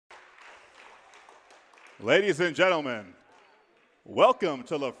Ladies and gentlemen, welcome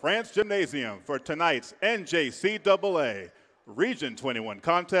to LaFrance Gymnasium for tonight's NJCAA Region 21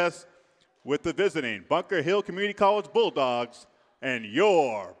 contest with the visiting Bunker Hill Community College Bulldogs and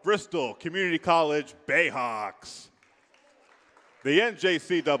your Bristol Community College Bayhawks. The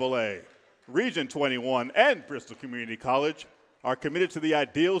NJCAA Region 21 and Bristol Community College are committed to the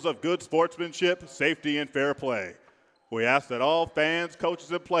ideals of good sportsmanship, safety, and fair play. We ask that all fans,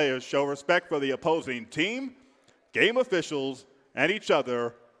 coaches, and players show respect for the opposing team, game officials, and each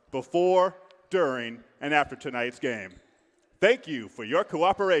other before, during, and after tonight's game. Thank you for your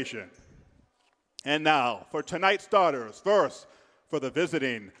cooperation. And now, for tonight's starters, first, for the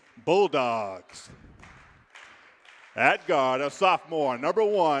visiting Bulldogs. At guard, a sophomore, number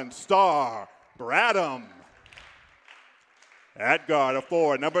 1, Star Bradham. At guard, a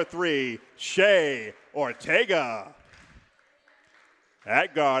forward, number 3, Shay Ortega.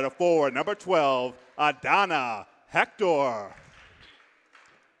 At guard, a forward, number 12, Adana Hector.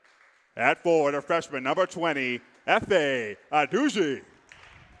 At forward, a freshman, number 20, Efe Aduji.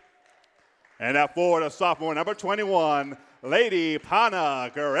 And at forward, a sophomore, number 21, Lady Pana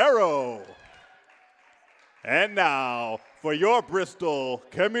Guerrero. And now, for your Bristol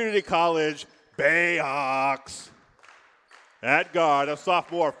Community College Bayhawks. At guard, a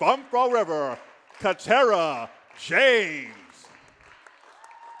sophomore from Fall River, Katera James.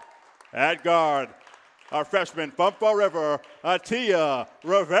 At guard, our freshman from Fall River, Atia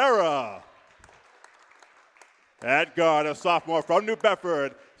Rivera. At guard, a sophomore from New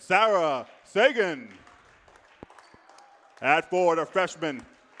Bedford, Sarah Sagan. At forward, a freshman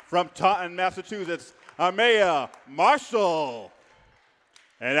from Taunton, Massachusetts, Amaya Marshall.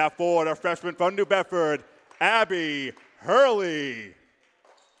 And at forward, a freshman from New Bedford, Abby Hurley.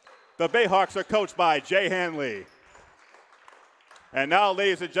 The Bayhawks are coached by Jay Hanley. And now,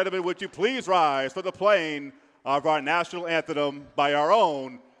 ladies and gentlemen, would you please rise for the playing of our national anthem by our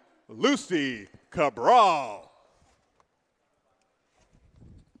own Lucy Cabral.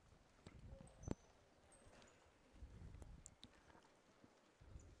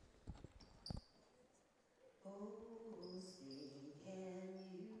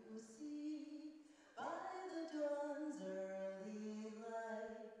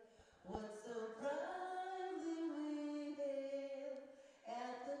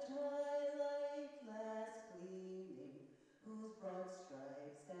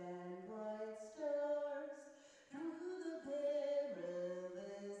 Stripes and bright stars through the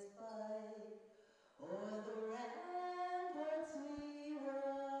perilous fight. O'er the ramparts we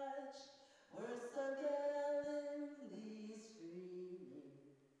watch, were so gallantly streaming,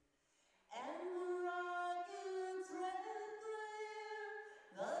 and the rocket's red glare,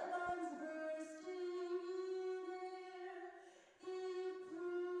 the bombs bursting in air, gave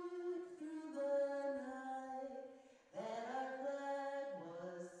proof through the night that our flag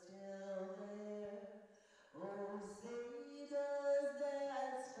was still there. Oh, say does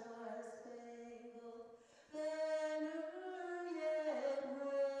that star-spangled banner yet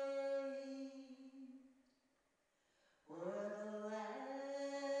wave o'er the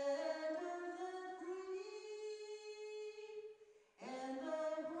land of the free and the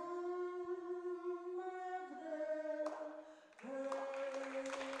home of the brave.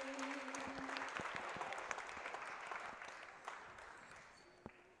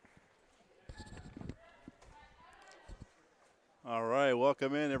 All right,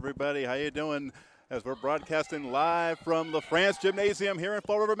 welcome in, everybody. How you doing? As we're broadcasting live from LaFrance Gymnasium here in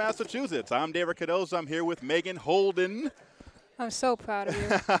Fall River, Massachusetts. I'm David Cadoz. I'm here with Megan Holden. I'm so proud of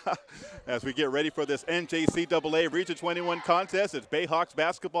you. As we get ready for this NJCAA Region 21 contest, it's Bayhawks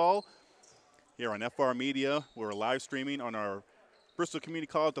basketball here on FR Media. We're live streaming on our Bristol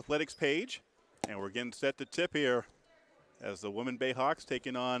Community College Athletics page, and we're getting set to tip here as the women Bayhawks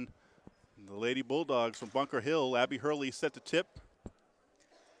taking on the Lady Bulldogs from Bunker Hill. Abby Hurley set to tip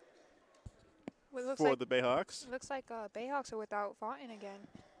for the Bayhawks. Looks like Bayhawks are without Fontaine again.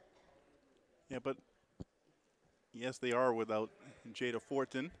 Yeah, but yes, they are without Jada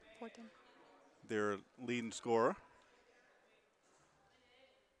Fortin, their leading scorer.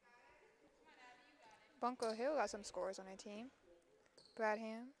 Bunker Hill got some scores on their team.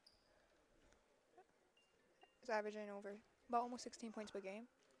 Bradham is averaging over about almost 16 points per game.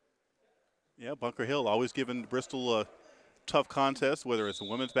 Yeah, Bunker Hill always giving Bristol a tough contest, whether it's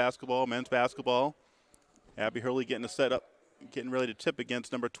women's basketball, men's basketball. Abby Hurley getting a set up, getting ready to tip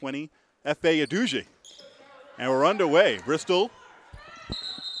against number 20, Efe Aduji. And we're underway. Bristol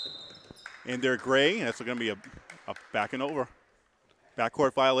in their gray. That's going to be a back and over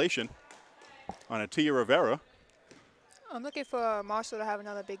backcourt violation on Atia Rivera. I'm looking for Marshall to have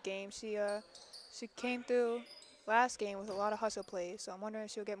another big game. She She came through last game with a lot of hustle plays, so I'm wondering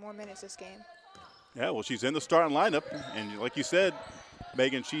if she'll get more minutes this game. Yeah, well, she's in the starting lineup, and like you said,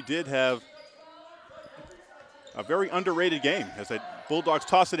 Megan, she did have a very underrated game as the Bulldogs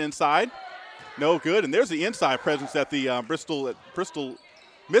toss it inside. No good, and there's the inside presence that the Bristol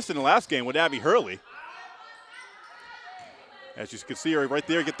missed in the last game with Abby Hurley. As you can see her right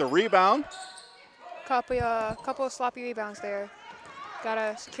there, get the rebound. Couple of sloppy rebounds there.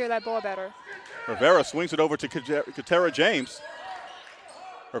 Gotta secure that ball better. Rivera swings it over to Katera James.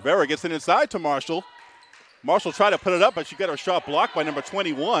 Rivera gets it inside to Marshall. Marshall tried to put it up, but she got her shot blocked by number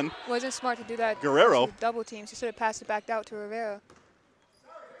 21. Wasn't smart to do that. Guerrero. Double team. She should have passed it back out to Rivera.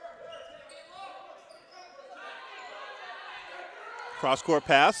 Cross-court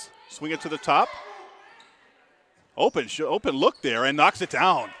pass, swing it to the top. Open look there, and knocks it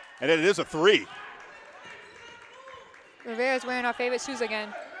down. And it is a three. Rivera's wearing our favorite shoes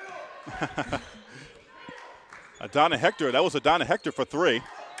again. Adana Hector, that was Adana Hector for three.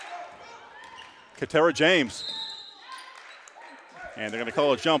 Katera James. And they're going to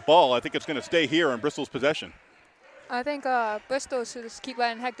call a jump ball. I think it's going to stay here in Bristol's possession. I think Bristol should just keep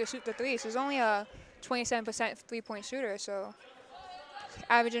letting Hector shoot the threes. She's only a 27% three-point shooter, so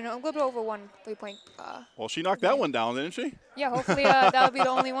averaging a little bit over one three-point. Well, she knocked that one down, didn't she? Yeah, hopefully that'll be the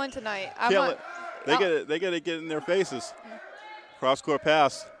only one tonight. They got to get in their faces. Cross-court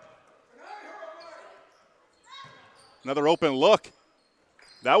pass. Another open look.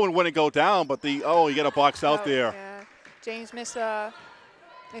 That one wouldn't go down, but you got a box out there. Yeah, James missed her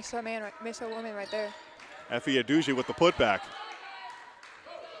woman right there. Effie Aduji with the putback.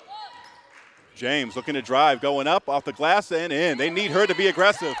 James looking to drive, going up off the glass and in. They need her to be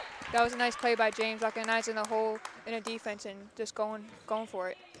aggressive. That was a nice play by James, recognizing the hole in her defense and just going for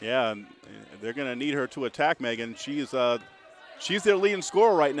it. Yeah, and they're going to need her to attack, Megan. She's their leading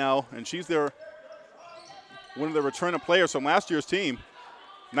scorer right now, and she's one of the returning players from last year's team.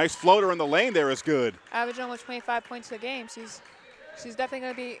 Nice floater in the lane there is good. Averaging almost 25 points a game. She's definitely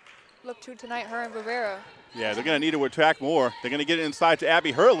going to be looked to tonight, her and Rivera. Yeah, they're going to need to attack more. They're going to get it inside to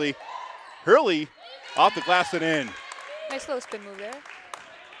Abby Hurley. Hurley off the glass and in. Nice little spin move there.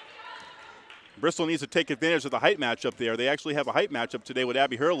 Bristol needs to take advantage of the height matchup there. They actually have a height matchup today with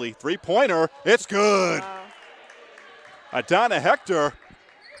Abby Hurley. Three-pointer, it's good. Wow. Adana Hector.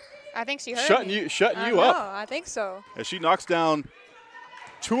 I think she heard shutting you up. I think so. As she knocks down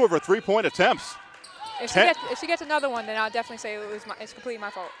two of her three-point attempts. If she gets another one, then I'll definitely say it's completely my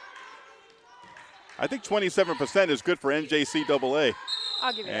fault. I think 27% is good for NJCAA.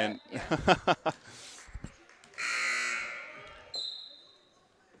 I'll give you that. Yeah.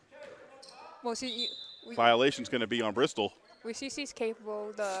 Well, Violation's going to be on Bristol. We see she's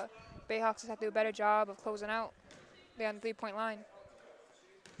capable. The Bayhawks just have to do a better job of closing out. They're on the three-point line.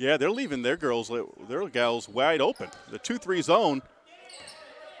 Yeah, they're leaving their gals wide open. The 2-3 zone,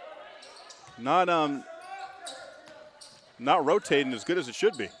 not rotating as good as it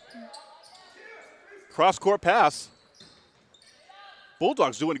should be. Cross-court pass.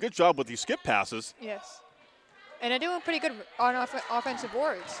 Bulldogs doing a good job with these skip passes. Yes. And they're doing pretty good on offensive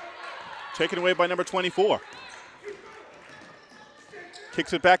boards. Taken away by number 24.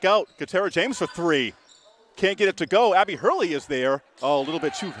 Kicks it back out. Katera James for three. Can't get it to go. Abby Hurley is there. Oh, a little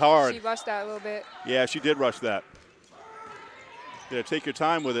bit too hard. She rushed that a little bit. Yeah, she did rush that. Yeah, take your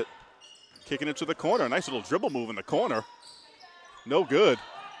time with it. Kicking it to the corner. Nice little dribble move in the corner. No good.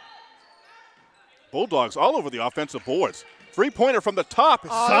 Bulldogs all over the offensive boards. Three-pointer from the top.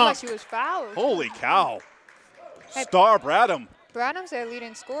 Oh, looked like she was fouled. Holy cow. Hey, Star Bradham. Bradham's their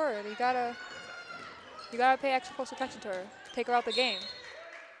leading scorer. You gotta pay extra close attention to her. Take her out the game.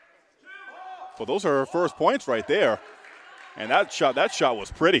 Well, those are her first points right there. And that shot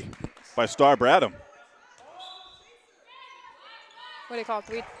was pretty by Star Bradham. What do they call it?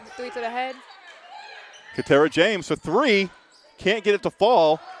 Three to the head? Katera James for three. Can't get it to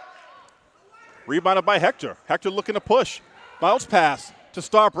fall. Rebounded by Hector. Hector looking to push. Bounce pass to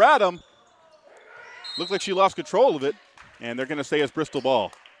Star Bradham. Looked like she lost control of it. And they're going to say it's Bristol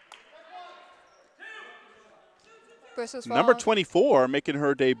ball. Bristol's Number falling. 24 making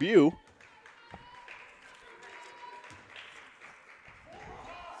her debut.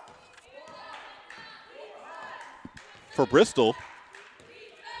 For Bristol.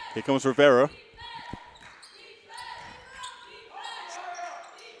 Here comes Rivera.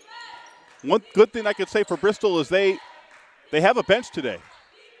 One good thing I could say for Bristol is they have a bench today.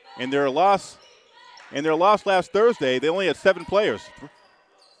 In their loss last Thursday, they only had 7 players.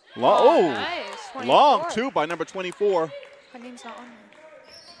 Nice. Long two by number 24. Her name's not on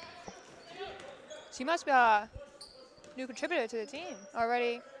there. She must be a new contributor to the team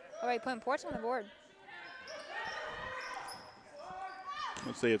already. All right, putting Ports on the board.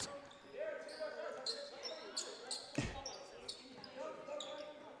 Let's see, it's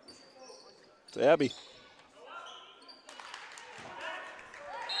Abby.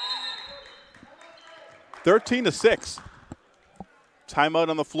 (13-6). Timeout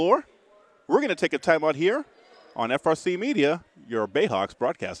on the floor. We're going to take a timeout here on FRC Media, your Bayhawks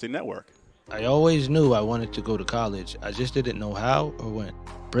broadcasting network. I always knew I wanted to go to college. I just didn't know how or when.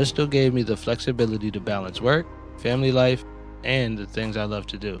 Bristol gave me the flexibility to balance work, family life, and the things I love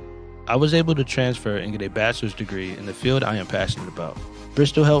to do. I was able to transfer and get a bachelor's degree in the field I am passionate about.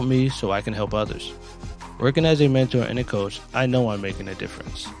 Bristol helped me so I can help others. Working as a mentor and a coach, I know I'm making a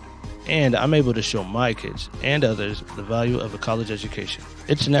difference. And I'm able to show my kids and others the value of a college education.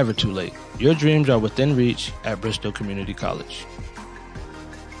 It's never too late. Your dreams are within reach at Bristol Community College.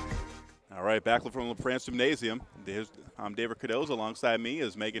 All right, back from La France Gymnasium. I'm David Cardozo. Alongside me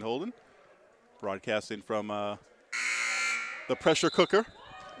is Megan Holden, broadcasting from the pressure cooker.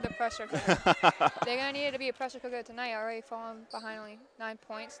 The pressure cooker. They're going to need it to be a pressure cooker tonight. Already falling behind only 9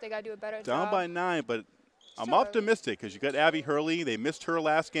 points. They got to do a better job. Down by 9, but I'm Still optimistic because you got Abby Hurley. They missed her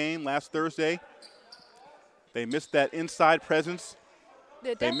last game, last Thursday. They missed that inside presence.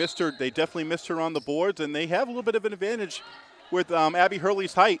 They missed her. They definitely missed her on the boards, and they have a little bit of an advantage with Abby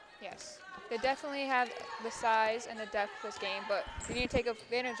Hurley's height. Yes. They definitely have the size and the depth this game, but you need to take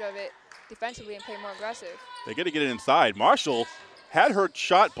advantage of it defensively and play more aggressive. They got to get it inside. Marshall had her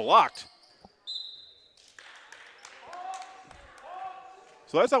shot blocked.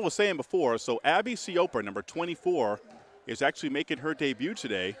 So as I was saying before, so Abby Sioper, number 24, is actually making her debut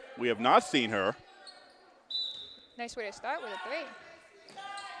today. We have not seen her. Nice way to start with a 3.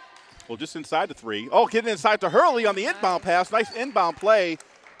 Well, just inside the 3. Oh, getting inside to Hurley on the inbound pass. Nice inbound play.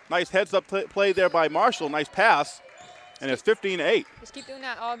 Nice heads-up play there by Marshall. Nice pass. And it's 15-8. Just keep doing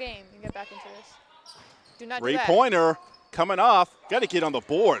that all game. You get back into this. Do not do that. Three-pointer coming off. Got to get on the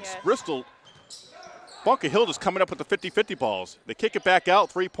boards. Yes. Bristol, Bunker Hill just coming up with the 50-50 balls. They kick it back out.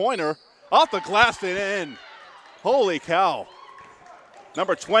 Three-pointer off the glass and in. Holy cow.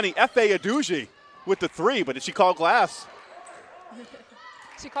 Number 20, F.A. Aduji with the 3, but did she call glass?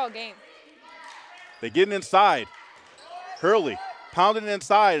 She called game. They getting inside. Hurley pounding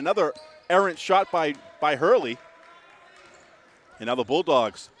inside. Another errant shot by Hurley. And now the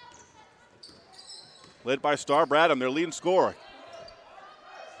Bulldogs, led by Star Bradham, their leading scorer.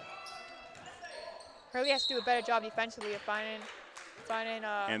 Hurley has to do a better job defensively of finding And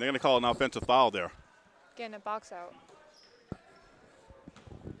they're going to call an offensive foul there. getting the box out.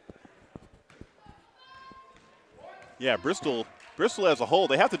 Yeah, Bristol as a whole,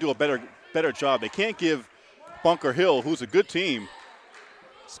 they have to do a better job. They can't give Bunker Hill, who's a good team,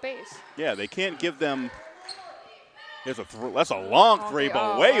 Space. yeah, they can't give them. That's a long three,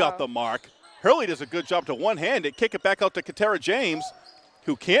 but way off the mark. Hurley does a good job to one-hand it, kick it back out to Katera James,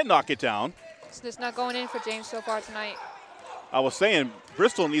 who can't knock it down. So it's not going in for James so far tonight. I was saying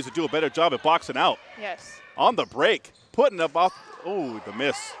Bristol needs to do a better job at boxing out. Yes. On the break, putting it off. Oh, the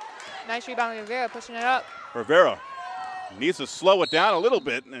miss. Nice rebound with Rivera, pushing it up. Rivera needs to slow it down a little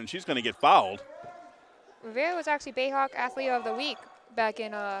bit, and she's going to get fouled. Rivera was actually Bayhawk Athlete of the Week back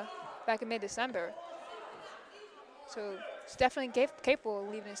in mid-December. So she's definitely capable of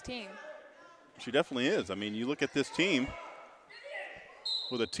leaving his team. She definitely is. I mean, you look at this team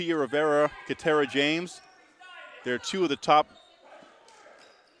with a Tia Rivera, Katera James. They're 2 of the top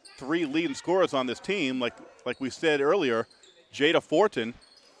 3 leading scorers on this team. Like we said earlier, Jada Fortin,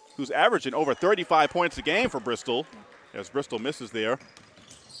 who's averaging over 35 points a game for Bristol, as Bristol misses there.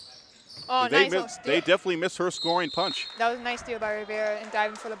 Oh, they nice. they definitely miss her scoring punch. That was a nice deal by Rivera and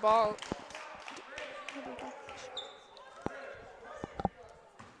diving for the ball.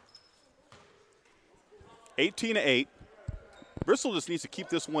 18-8. Bristol just needs to keep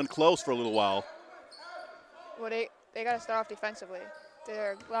this one close for a little while. Well, they got to start off defensively.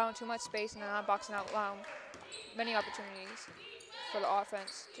 They're allowing too much space and they're not boxing out, allowing many opportunities for the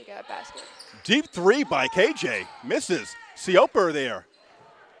offense to get a basket. Deep 3 by KJ. Misses. Sioper there.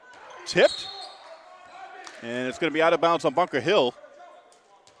 Tipped. And it's going to be out of bounds on Bunker Hill.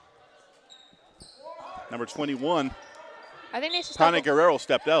 Number 21, I think they should Tana Guerrero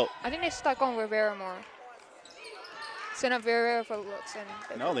stepped out. I think they should start going Rivera more. Send up Rivera for looks.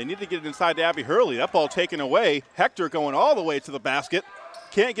 No, they need to get it inside to Abby Hurley. That ball taken away. Hector going all the way to the basket.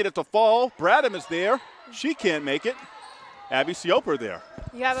 Can't get it to fall. Bradham is there. She can't make it. Abby Sioper there.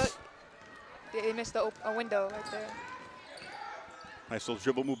 You have they missed a window right there. Nice little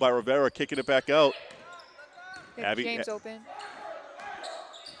dribble move by Rivera, kicking it back out. Abby, James open.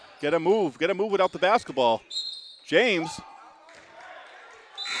 Get a move without the basketball. James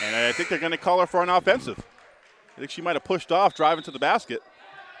And I think they're going to call her for an offensive. I think she might have pushed off, driving to the basket.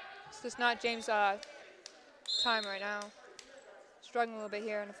 It's just not James' time right now. Struggling a little bit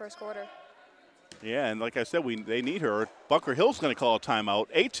here in the first quarter. Yeah, and like I said, they need her. Bunker Hill's going to call a timeout.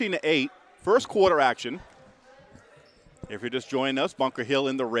 18-8, first quarter action. If you're just joining us, Bunker Hill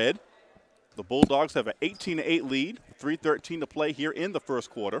in the red. The Bulldogs have an 18-8 lead, 3:13 to play here in the first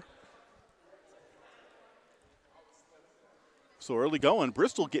quarter. So early going,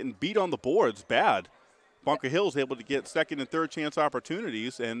 Bristol getting beat on the boards bad. Bunker Hill's able to get second and third chance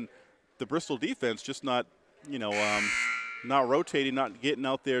opportunities, and the Bristol defense just not, not rotating, not getting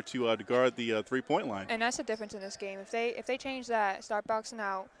out there to guard the three-point line. And that's the difference in this game. If they change that, start boxing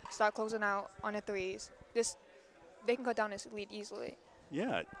out, start closing out on the threes, they can cut down this lead easily.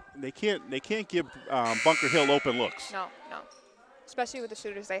 Yeah, they can't give Bunker Hill open looks. No. Especially with the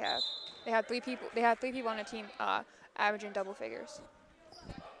shooters they have. They have three people on the team averaging double figures.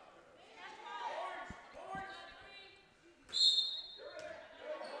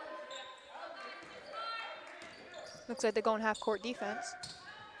 Looks like they're going half-court defense.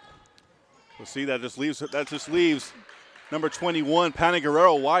 We'll see, that just leaves number 21,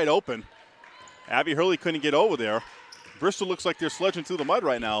 Panagurero, wide open. Abby Hurley couldn't get over there. Bristol looks like they're sledging through the mud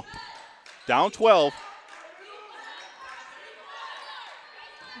right now. Down 12.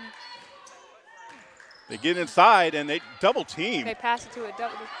 They get inside and they double team. They pass it to a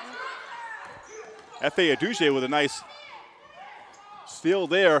double. F.A. Adouche with a nice steal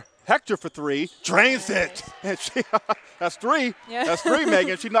there. Hector for three, drains it. And that's three. Yeah. That's three,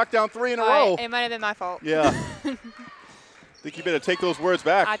 Megan. She knocked down three in a row. It might have been my fault. Yeah. think you better take those words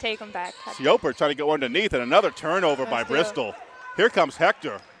back. I take them back. Sioper trying to go underneath, and another turnover by Bristol. Here comes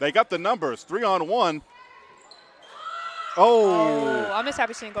Hector. They got the numbers, 3-on-1. Oh, I'm just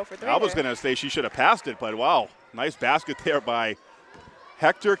happy she didn't go for three. I was going to say she should have passed it, but wow. Nice basket there by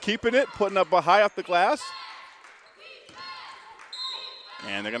Hector, keeping it, putting up high off the glass.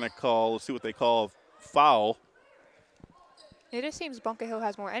 And they're going to call, let's see what they call, foul. It just seems Bunker Hill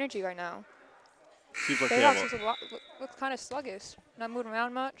has more energy right now. Seems like Bayhawks look kind of sluggish, not moving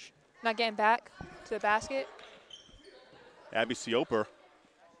around much, not getting back to the basket. Abby Sioper.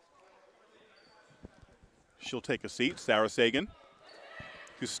 She'll take a seat. Sarah Sagan,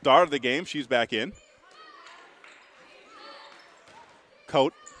 who started the game, she's back in.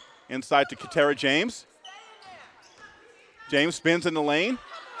 Coat inside to Katera James. James spins in the lane,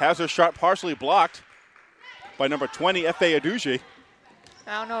 has her shot partially blocked by number 20, F.A. Adouche.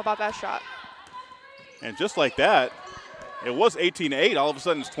 I don't know about that shot. And just like that, it was 18-8. All of a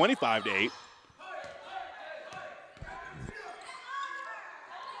sudden, it's 25-8.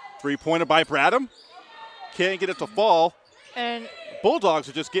 Three-pointer by Bradham. Can't get it to fall. And Bulldogs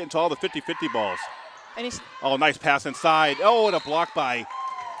are just getting to all the 50-50 balls. And he's, oh, nice pass inside. Oh, and a block by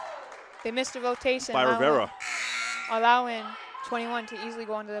they missed the rotation. Rivera. Allowing 21 to easily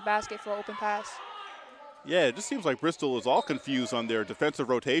go into the basket for an open pass. Yeah, it just seems like Bristol is all confused on their defensive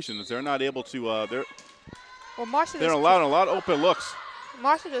rotations. They're not able to. They're allowing a lot of open looks.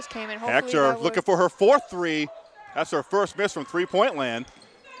 Marshall just came in. Hector looking for her fourth three. That's her first miss from three-point land.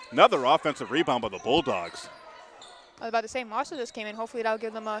 Another offensive rebound by the Bulldogs. I was about to say, Marshall just came in. Hopefully that'll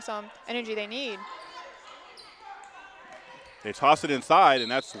give them some energy they need. They toss it inside,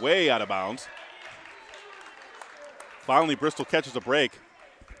 and that's way out of bounds. Finally, Bristol catches a break.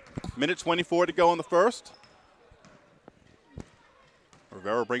 Minute 24 to go in the first.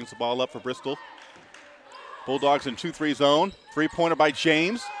 Rivera brings the ball up for Bristol. Bulldogs in 2-3 zone. Three-pointer by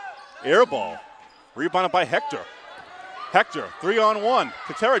James. Air ball. Rebounded by Hector. Hector, 3-on-1.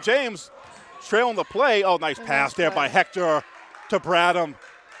 Katera James trailing the play. Oh, nice pass there by Hector to Bradham.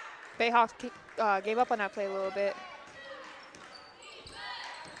 Bayhawks gave up on that play a little bit.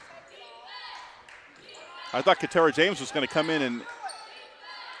 I thought Katera James was going to come in and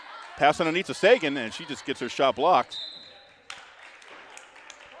pass underneath to Sagan, and she just gets her shot blocked.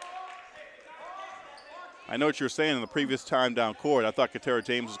 I know what you were saying in the previous time down court. I thought Katera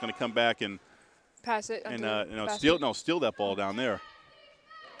James was going to come back and pass it and steal that ball down there.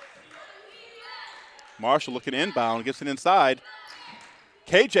 Marshall looking inbound, gets it inside.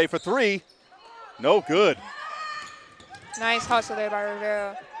 KJ for three, no good. Nice hustle there by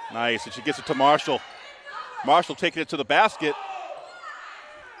Rivera. Nice, and she gets it to Marshall. Marshall taking it to the basket.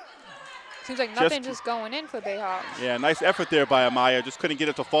 Seems like nothing just going in for Bayhawks. Yeah, nice effort there by Amaya. Just couldn't get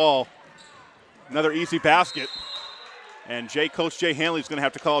it to fall. Another easy basket. And Coach Jay Hanley's going to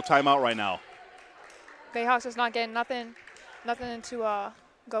have to call a timeout right now. Bayhawks is not getting nothing to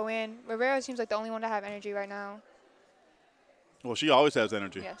go in. Rivera seems like the only one to have energy right now. Well, she always has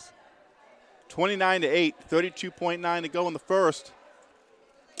energy. Yes. 29-8, 32.9 to go in the first.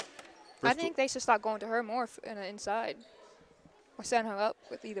 I think they should start going to her more in the inside. Or setting her up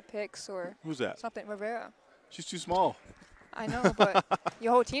with either picks or Who's that? something. Rivera. She's too small. I know, but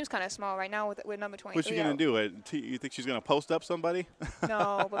your whole team's kind of small right now with number 23. What's she going to do? You think she's going to post up somebody?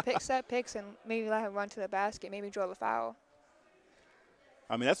 No, but set picks and maybe let her run to the basket, maybe draw the foul.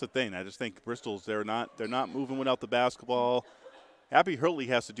 I mean, that's the thing. I just think Bristol's they're not moving without the basketball. Abby Hurley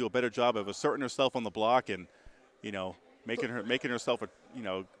has to do a better job of asserting herself on the block and, making herself a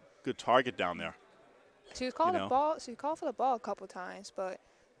good target down there. She was called She called for the ball a couple times, but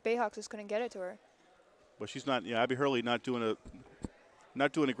Bayhawks just couldn't get it to her. But she's not. Abby Hurley not doing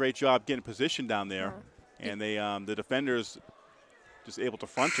a great job getting position down there, and the defenders just able to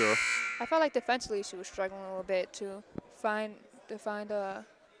front her. I felt like defensively she was struggling a little bit to find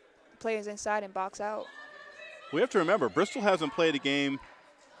players inside and box out. We have to remember Bristol hasn't played a game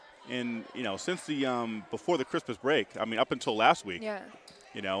in since the before the Christmas break. I mean, up until last week. Yeah.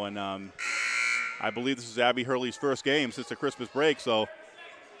 And I believe this is Abby Hurley's first game since the Christmas break. So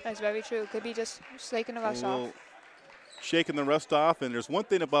that's very true. Could be just shaking the rust off. Shaking the rust off. And there's one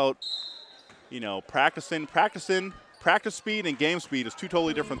thing about practice speed and game speed is two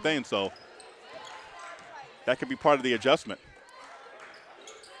totally different things. So that could be part of the adjustment.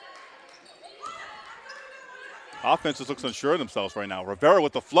 Offenses looks unsure of themselves right now. Rivera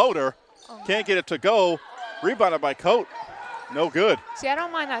with the floater. Can't get it to go. Rebounded by Coate. No good. See, I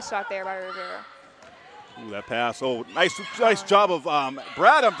don't mind that shot there by Rivera. Ooh, that pass. Oh, nice job of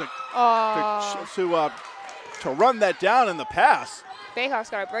Bradham to run that down in the pass. Bayhawks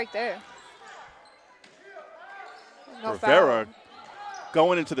got a break there. No Rivera foul.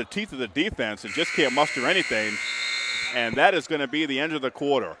 going into the teeth of the defense and just can't muster anything. And that is going to be the end of the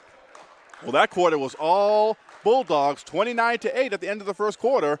quarter. Well, that quarter was all Bulldogs, 29-8 at the end of the first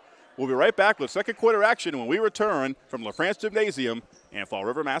quarter. We'll be right back with second quarter action when we return from LaFrance Gymnasium in Fall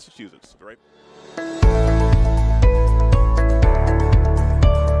River, Massachusetts. Be right back.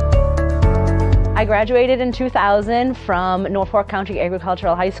 I graduated in 2000 from Norfolk County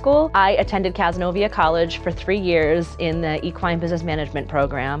Agricultural High School. I attended Cazenovia College for 3 years in the Equine Business Management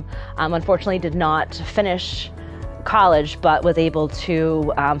program. Unfortunately did not finish college, but was able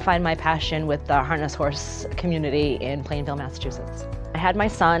to find my passion with the harness horse community in Plainville, Massachusetts. I had my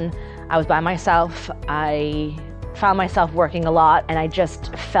son, I was by myself, I found myself working a lot, and I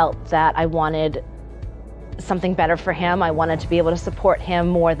just felt that I wanted something better for him. I wanted to be able to support him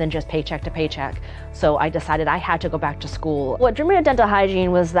more than just paycheck to paycheck. So I decided I had to go back to school. What drew me to dental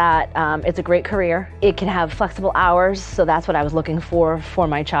hygiene was that it's a great career. It can have flexible hours, so that's what I was looking for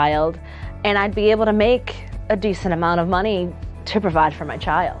my child. And I'd be able to make a decent amount of money to provide for my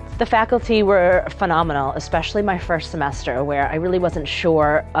child. The faculty were phenomenal, especially my first semester, where I really wasn't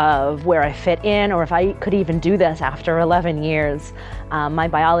sure of where I fit in or if I could even do this after 11 years. My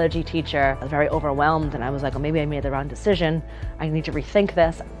biology teacher was very overwhelmed, and I was like, well, maybe I made the wrong decision. I need to rethink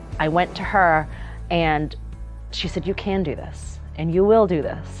this. I went to her, and she said, you can do this, and you will do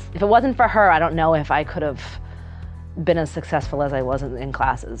this. If it wasn't for her, I don't know if I could have been as successful as I was in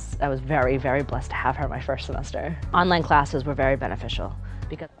classes. I was very, very blessed to have her my first semester. Online classes were very beneficial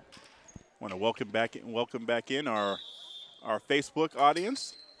because I want to welcome back in our Facebook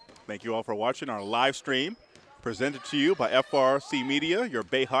audience. Thank you all for watching our live stream presented to you by FRC Media, your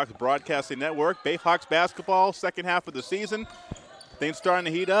Bayhawks broadcasting network. Bayhawks basketball, second half of the season. Things starting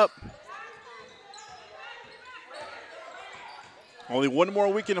to heat up. Only one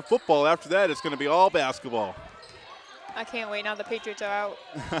more weekend of football. After that, it's going to be all basketball. I can't wait now the Patriots are out.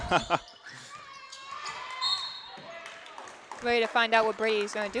 Ready to find out what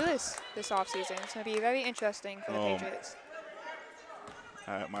Brady's going to do this offseason. It's going to be very interesting for the Patriots.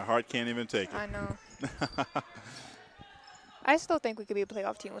 My heart can't even take it. I know. I still think we could be a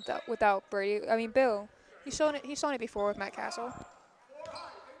playoff team without Brady. I mean, Bill, he's shown it before with Matt Castle.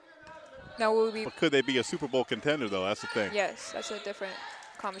 Now will we? But could they be a Super Bowl contender though? That's the thing. Yes, that's a different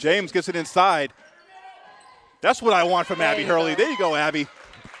conversation. James gets it inside. That's what I want from Abby Hurley. There you go, Abby.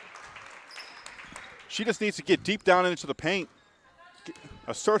 She just needs to get deep down into the paint,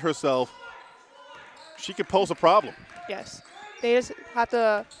 assert herself. She could pose a problem. Yes. They just have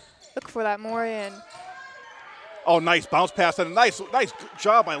to look for that more. And oh, nice bounce pass and a nice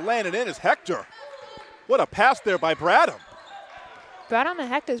job by landing in is Hector. What a pass there by Bradham. Bradham and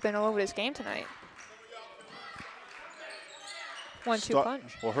Hector's been all over this game tonight. 1-2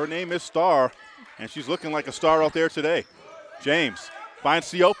 punch. Well, her name is Star, and she's looking like a star out there today. James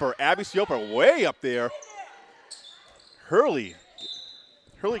finds Sioper. Abby Sioper way up there. Hurley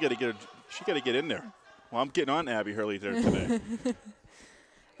got to get she got to get in there. Well, I'm getting on Abby Hurley there today.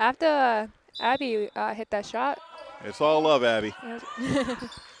 After Abby hit that shot. It's all love, Abby.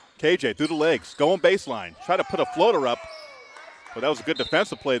 KJ through the legs, going baseline. Try to put a floater up, but that was a good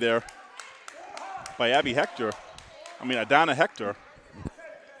defensive play there by Adana Hector.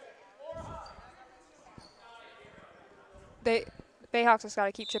 Bayhawks has got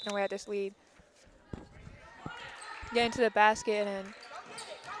to keep chipping away at this lead. Get into the basket and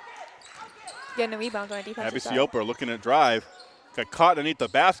getting the rebounds on the defensive Abby side. Sioper looking to drive. Got caught underneath the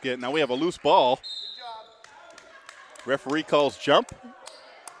basket. Now we have a loose ball. Referee calls jump.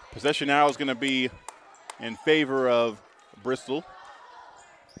 Possession now is going to be in favor of Bristol.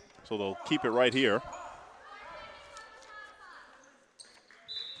 So they'll keep it right here.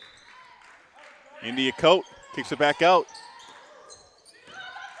 India Coat kicks it back out.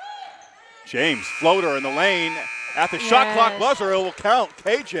 James, floater in the lane. At the shot clock buzzer, it will count.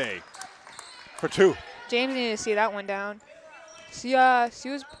 KJ for 2. James needed to see that one down. She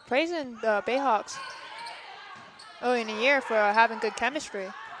was praising the Bayhawks early in the year for having good chemistry.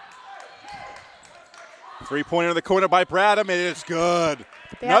 3-pointer in the corner by Bradham, and it's good.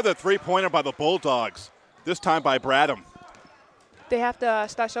 Another 3-pointer by the Bulldogs, this time by Bradham. They have to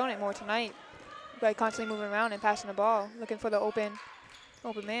start showing it more tonight by constantly moving around and passing the ball, looking for the open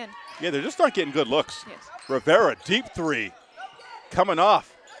man. Yeah, they're just not getting good looks. Yes. Rivera, deep 3, coming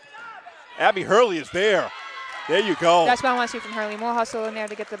off. Abby Hurley is there. There you go. That's what I want to see from Hurley. More hustle in there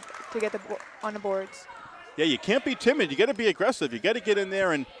to get on the boards. Yeah, you can't be timid. You got to be aggressive. You got to get in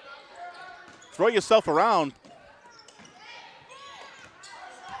there and throw yourself around.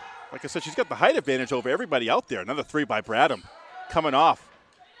 Like I said, she's got the height advantage over everybody out there. Another 3 by Bradham, coming off.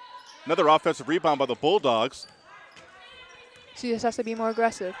 Another offensive rebound by the Bulldogs. She just has to be more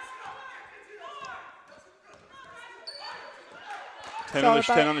aggressive. 10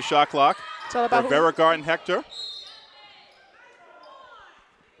 on the shot clock. It's all about Rivera guarding Hector.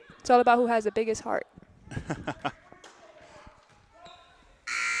 It's all about who has the biggest heart.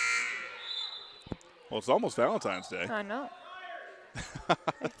 Well, it's almost Valentine's Day. I know.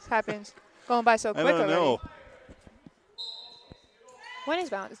 It happens. Going by so quick I don't already. know. When is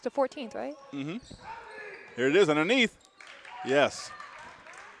Valentine's? It's the 14th, right? Mm-hmm. Here it is underneath. Yes.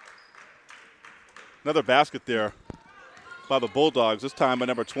 Another basket there by the Bulldogs, this time by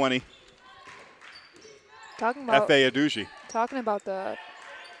number 20. Talking about F.A. Aduji. Talking about the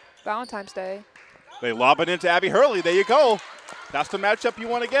Valentine's Day. They lob it into Abby Hurley. There you go. That's the matchup you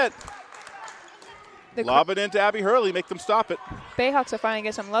want to get. Lob it into Abby Hurley. Make them stop it. Bayhawks are finally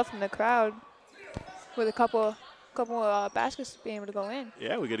getting some love from the crowd with a couple baskets being able to go in.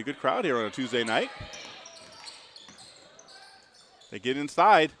 Yeah, we get a good crowd here on a Tuesday night. They get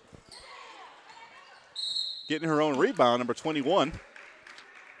inside. Getting her own rebound, number 21.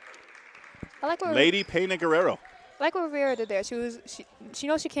 I like what Lady Pena Guerrero. I like what Rivera did there. She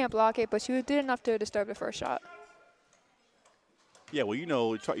knows she can't block it, but she did enough to disturb the first shot. Yeah, well, you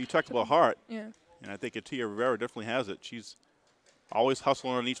know, you talked about heart. Yeah. And I think Atia Rivera definitely has it. She's always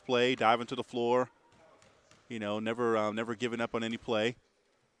hustling on each play, diving to the floor. You know, never giving up on any play.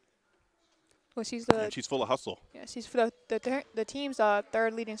 Well, she's full of hustle. Yeah, she's the team's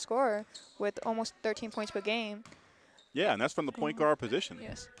third leading scorer with almost 13 points per game. Yeah, and that's from the point guard position.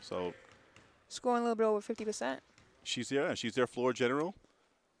 Yes. So scoring a little bit over 50%. she's their floor general.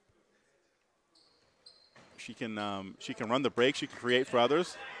 She can run the break. She can create for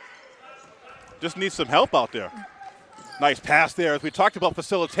others. Just needs some help out there. Nice pass there, as we talked about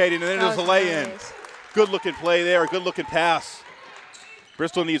facilitating, and then there's a lay-in. Nice. Good-looking play there, a good-looking pass.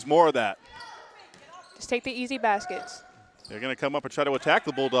 Bristol needs more of that. Just take the easy baskets. They're going to come up and try to attack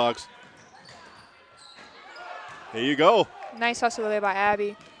the Bulldogs. There you go. Nice hustle there by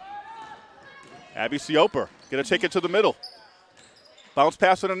Abby. Abby Sioper going to take it to the middle. Bounce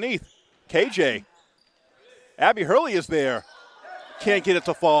pass underneath. KJ. Abby Hurley is there. Can't get it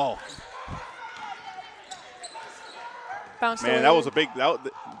to fall. Bounce Man, that was a big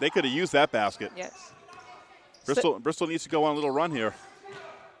 – they could have used that basket. Yes. Bristol needs to go on a little run here.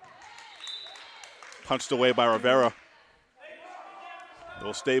 Punched away by Rivera. It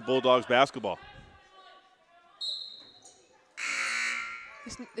will stay Bulldogs basketball.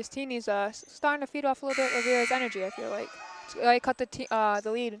 This team is starting to feed off a little bit of Rivera's energy, I feel like. I cut the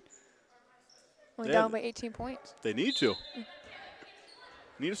lead. Only down by 18 points. They need to.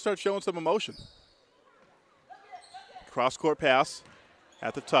 Need to start showing some emotion. Cross-court pass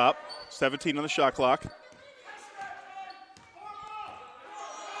at the top. 17 on the shot clock.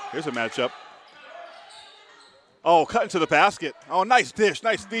 Here's a matchup. Oh, cut into the basket. Oh, nice dish.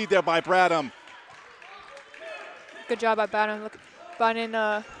 Nice feed there by Bradham. Good job by Bradham finding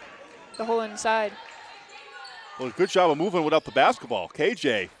the hole inside. Well, good job of moving without the basketball.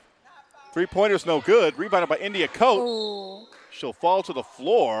 KJ Three-pointer's no good. Rebounded by India Coate. Oh. She'll fall to the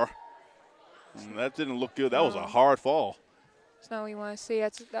floor. And that didn't look good. That was a hard fall. That's not what we want to see.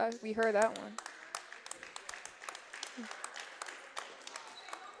 We heard that one.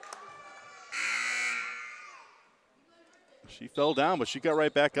 She fell down, but she got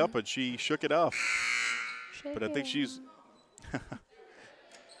right back up, and she shook it off. But I think she's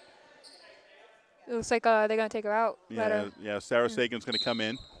It looks like they're going to take her out. yeah, Sarah Sagan's going to come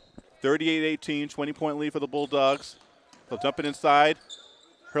in. 38-18, 20-point lead for the Bulldogs. They'll dump it inside.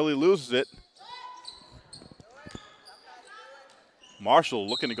 Hurley loses it. Marshall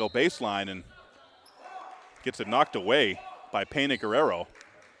looking to go baseline and gets it knocked away by Pena Guerrero.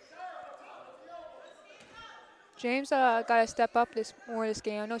 James got to step up more this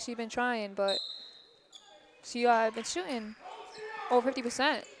game. I know she's been trying, but she been shooting over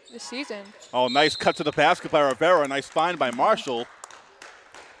 50% this season. Oh, nice cut to the basket by Rivera. Nice find by Marshall.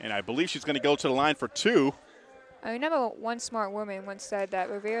 And I believe she's going to go to the line for two. I remember one smart woman once said that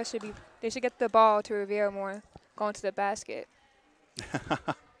they should get the ball to Rivera more going to the basket.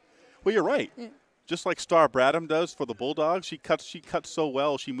 Well, you're right. Yeah. Just like Star Bradham does for the Bulldogs, she cuts so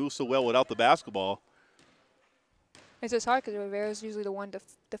well, she moves so well without the basketball. It's just hard because Rivera's usually the one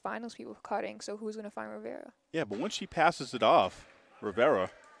to find those people cutting, so who's going to find Rivera? Yeah, but when she passes it off,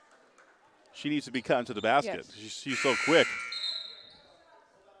 Rivera, she needs to be cut into the basket. Yes. She's so quick.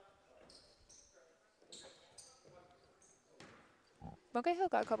 Bunker Hill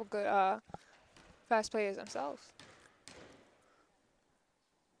got a couple good fast players themselves.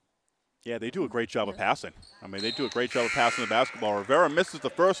 Yeah, they do a great job of passing. I mean, they do a great job of passing the basketball. Rivera misses the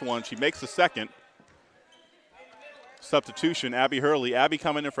first one. She makes the second. Substitution, Abby Hurley. Abby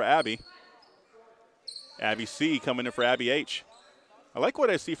coming in for Abby. Abby C coming in for Abby H. I like what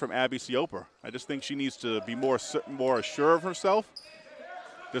I see from Abby Sioper. I just think she needs to be more assured of herself.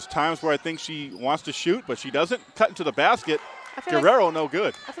 There's times where I think she wants to shoot, but she doesn't. Cut into the basket. Guerrero, no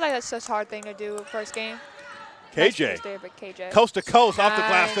good. I feel like that's such a hard thing to do first game. KJ. Nice but KJ. Coast to coast, off the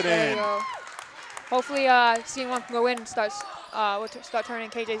glass and there you in. go. Hopefully, seeing one go in start turning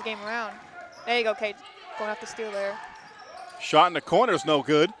KJ's game around. There you go, KJ. Going off the steal there. Shot in the corner is no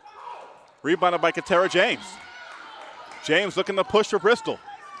good. Rebounded by Katera James. James looking to push for Bristol.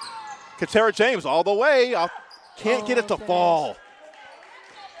 Katera James all the way. Can't get it to fall.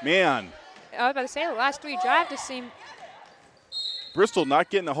 Man. I was about to say, the last three drives just seem. Bristol not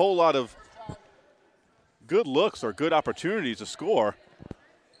getting a whole lot of good looks or good opportunities to score.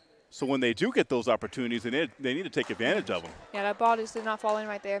 So when they do get those opportunities, they need to take advantage of them. Yeah, that ball just did not fall in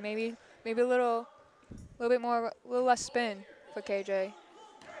right there. Maybe a little less spin for KJ.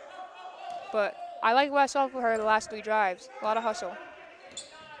 But I like what I saw for her the last three drives. A lot of hustle.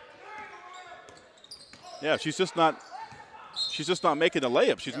 Yeah, she's just not making the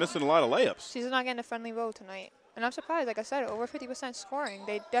layup. She's missing a lot of layups. She's not getting a friendly roll tonight. And I'm surprised, like I said, over 50% scoring.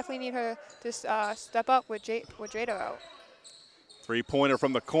 They definitely need her to step up with Jada out. Three-pointer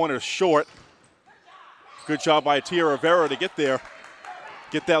from the corner, short. Good job by Tia Rivera to get there.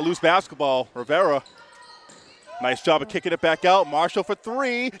 Get that loose basketball. Rivera, nice job of kicking it back out. Marshall for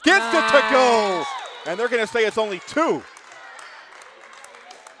three. Gets it to go. And they're going to say it's only two.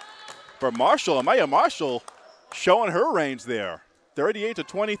 For Marshall, Amaya Marshall showing her range there.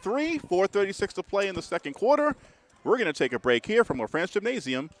 38-23, 4:36 to play in the second quarter. We're going to take a break here from LaFrance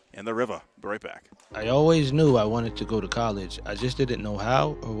Gymnasium and the River. Be right back. I always knew I wanted to go to college. I just didn't know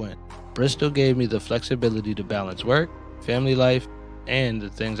how or when. Bristol gave me the flexibility to balance work, family life, and the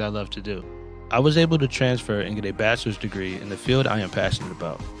things I love to do. I was able to transfer and get a bachelor's degree in the field I am passionate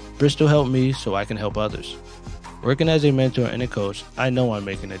about. Bristol helped me so I can help others. Working as a mentor and a coach, I know I'm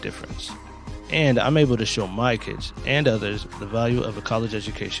making a difference. And I'm able to show my kids and others the value of a college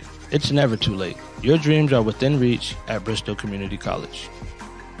education. It's never too late. Your dreams are within reach at Bristol Community College.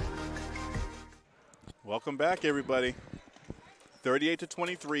 Welcome back, everybody.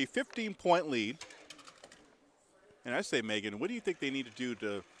 38-23, 15-point lead. And I say, Megan, what do you think they need to do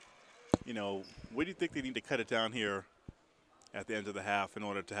to, what do you think they need to cut it down here at the end of the half in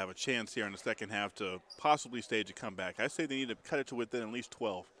order to have a chance here in the second half to possibly stage a comeback? I say they need to cut it to within at least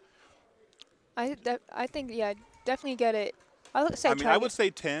 12. I think, yeah, definitely get it. I would say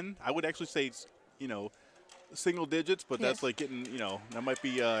 10. I would actually say, single digits, but that's like getting, that might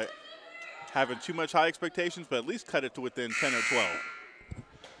be having too much high expectations, but at least cut it to within 10 or 12.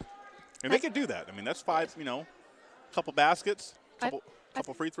 And they could do that. I mean, that's five, couple baskets,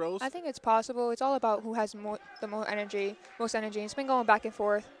 couple free throws. I think it's possible. It's all about who has the most energy. It's been going back and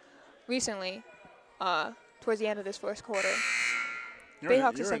forth recently towards the end of this first quarter.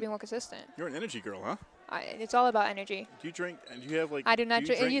 Bayhawks is being more consistent. You're an energy girl, huh? It's all about energy. Do you drink? And do you have like? I do not you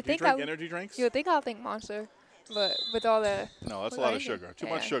drink. drink. You Do you think drink I energy drinks? You would think I'll think Monster, but with all the No, that's with a lot of anything- sugar. Too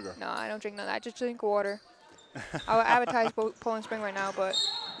yeah. much sugar. No, I don't drink none of that. I just drink water. I would advertise Poland Spring right now, but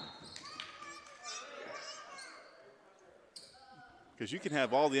Because you can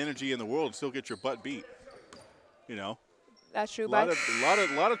have all the energy in the world and still get your butt beat. You know, that's true. a But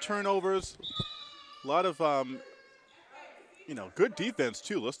lot of turnovers, a lot of good defense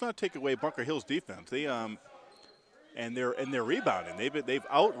too. Let's not take away Bunker Hill's defense. They and they're rebounding. They've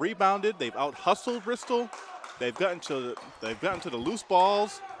out rebounded. They've out hustled Bristol. They've gotten to the loose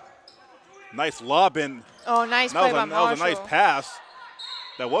balls. Nice lob in. oh, nice play by That was a nice Marshall. pass.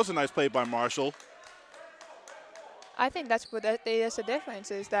 That was a nice play by Marshall. I think that's the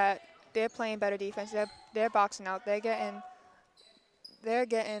difference is that they're playing better defense. They're boxing out. They're getting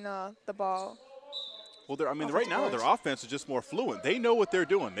the ball. Well, right Offensive now boards. their offense is just more fluent. They know what they're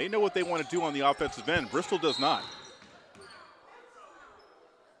doing. They know what they want to do on the offensive end. Bristol does not.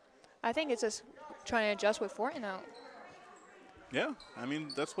 I think it's just trying to adjust with Fortin out. Yeah, I mean,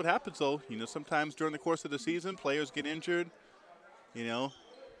 that's what happens, though. Sometimes during the course of the season, players get injured.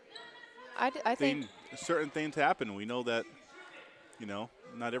 I think Certain things happen. We know that,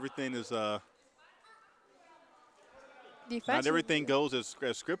 not everything is defense. not everything goes as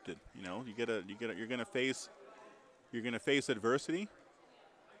scripted. You're gonna face adversity.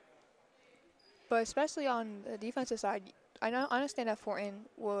 But especially on the defensive side, I understand that Fortin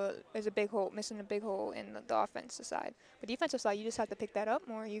is missing a big hole in the offensive side. But defensive side, you just have to pick that up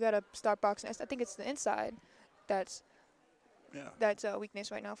more. You got to start boxing. I think it's the inside that's a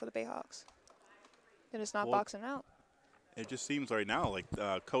weakness right now for the Bayhawks. They're just not boxing out. It just seems right now like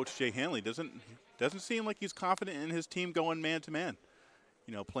Coach Jay Hanley doesn't seem like he's confident in his team going man to man.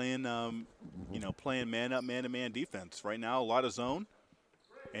 Playing man up, man to man defense. Right now, a lot of zone,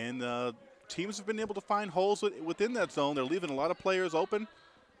 and teams have been able to find holes within that zone. They're leaving a lot of players open.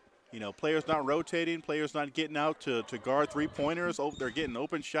 Players not rotating, players not getting out to guard three-pointers. They're getting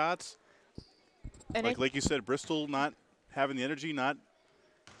open shots. And Like you said, Bristol not having the energy, not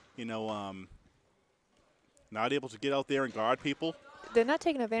able to get out there and guard people. they're not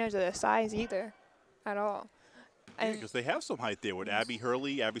taking advantage of their size either, at all. And Because they have some height there with Abby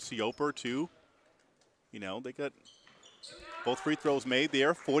Hurley, Abby Sioper too. They got both free throws made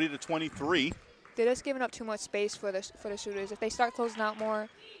there, 40-23. they're just giving up too much space for the shooters. If they start closing out more,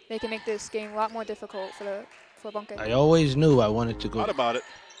 they can make this game a lot more difficult for Bunker. I always knew I wanted to go. Thought about it.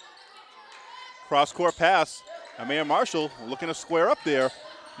 Cross-court pass. Amaya Marshall looking to square up there.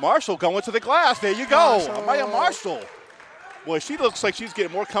 Marshall going to the glass. There you go. Marshall. Amaya Marshall. Boy, she looks like she's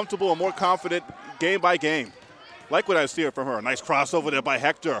getting more comfortable and more confident game by game. Like what I see from her. Nice crossover there by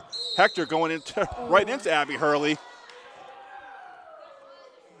Hector. Hector going right into Abby Hurley.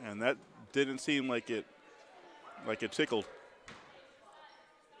 And that didn't seem like it tickled.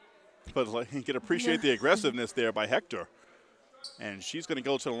 But you can appreciate the aggressiveness there by Hector. And she's going to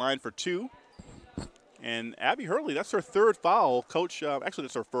go to the line for two. And Abby Hurley, that's her third foul. Coach, actually,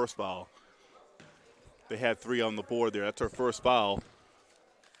 that's her first foul. They had three on the board there. That's her first foul.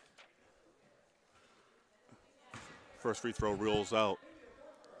 First free throw rules out.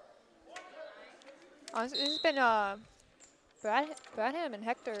 This has been Bradham and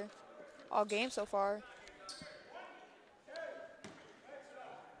Hector all game so far.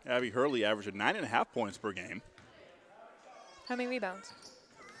 Abby Hurley averaged 9.5 points per game. How many rebounds?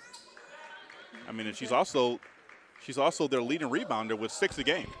 I mean, and she's also their leading rebounder with 6 a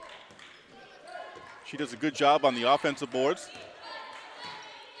game. She does a good job on the offensive boards.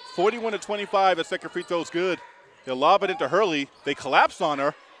 41-25, a second free throw is good. They'll lob it into Hurley. They collapse on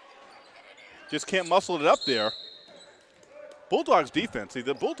her. Just can't muscle it up there. Bulldogs defense. See,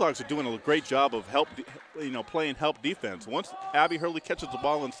 the Bulldogs are doing a great job of playing help defense. Once Abby Hurley catches the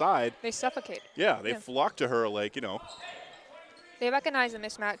ball inside, They suffocate. yeah, they flock to her They recognize the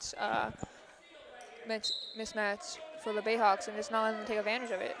mismatch for the Bayhawks and just not letting them take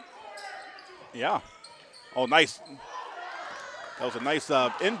advantage of it. Yeah. Oh, nice. That was a nice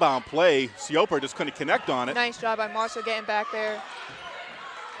inbound play. Sioper just couldn't connect on it. Nice job by Marshall getting back there.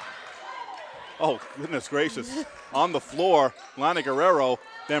 Oh, goodness gracious. On the floor, Lana Guerrero.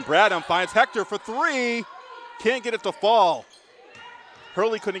 Then Bradham finds Hector for three. Can't get it to fall.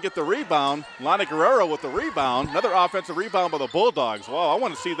 Hurley couldn't get the rebound. Lana Guerrero with the rebound. Another offensive rebound by the Bulldogs. Wow, I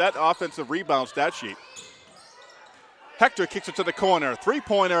want to see that offensive rebound stat sheet. Hector kicks it to the corner.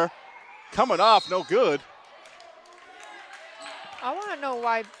 Three-pointer coming off, no good. I want to know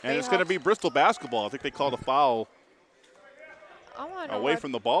why And it's going to be Bristol basketball. I think they called a foul I want to know away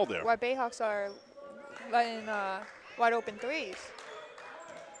from the ball there. why Bayhawks are letting wide open threes.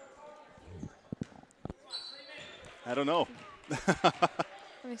 I don't know. Let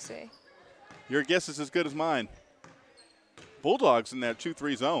me see. Your guess is as good as mine. Bulldogs in that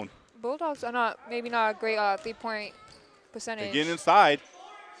 2-3 zone. Bulldogs are maybe not a great 3-point percentage. Again inside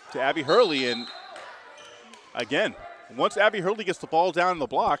to Abby Hurley, and again, once Abby Hurley gets the ball down in the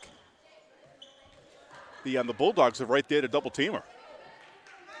block, the Bulldogs are right there to double team her.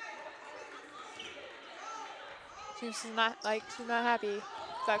 She's not happy with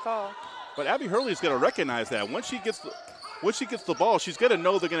that call. But Abby Hurley's got to recognize that once she gets the ball, she's got to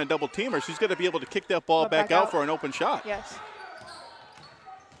know they're going to double team her. She's got to be able to kick that ball back out for an open shot. Yes.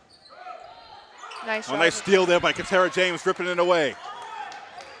 Nice. A nice steal there by Katara James, ripping it away.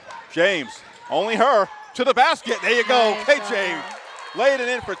 James, only her, to the basket. There you go. Nice KJ laid it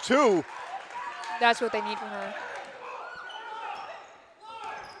in for 2. That's what they need from her.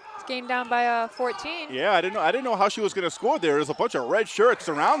 It's game down by 14. Yeah, I didn't know how she was going to score there. There's a bunch of red shirts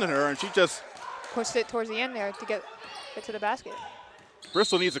surrounding her, and she just pushed it towards the end there to get to the basket.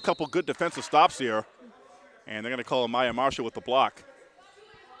 Bristol needs a couple good defensive stops here, and they're going to call Maya Marshall with the block.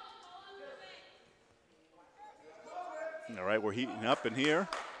 All right, we're heating up in here.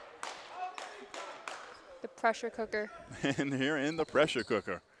 The pressure cooker. And here in the pressure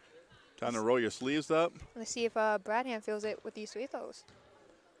cooker. Time to roll your sleeves up. Let's see if Bradham feels it with these free throws.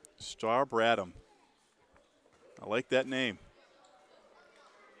 Star Bradham. I like that name.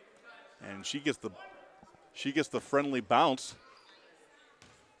 And she gets the friendly bounce.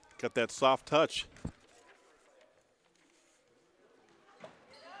 Got that soft touch.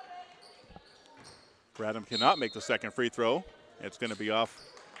 Bradham cannot make the second free throw. It's going to be off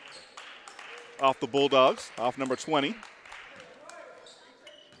the Bulldogs, off number 20.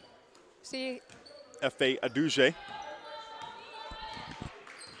 See, F.A. Aduje.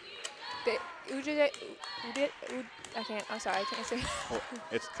 I'm sorry, I can't say. Well,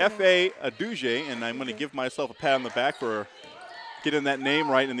 it's F.A. Aduje, and I'm going to give myself a pat on the back for getting that name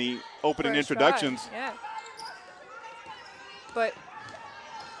right in the opening introductions. Yeah. But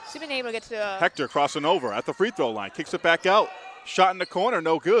she's been able to get to the Hector crossing over at the free throw line, kicks it back out. Shot in the corner,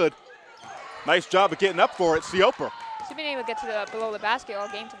 no good. Nice job of getting up for it, Sioper. She's been able to get to the below the basket all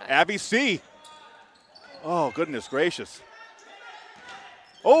game tonight. Abby C. Oh, goodness gracious.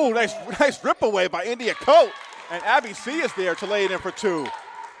 Oh, nice rip away by India Coate. And Abby C is there to lay it in for 2.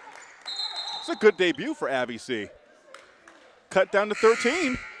 It's a good debut for Abby C. Cut down to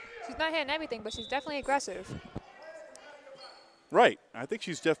 13. She's not hitting everything, but she's definitely aggressive. Right. I think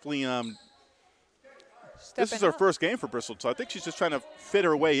she's definitely this is her up. first game for Bristol, so I think she's just trying to fit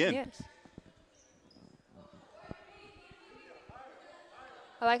her way in. Yes.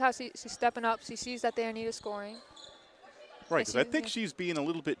 I like how she's stepping up. She sees that they need scoring. Right, because I think she's being a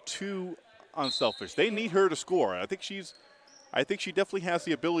little bit too unselfish. They need her to score. I think she definitely has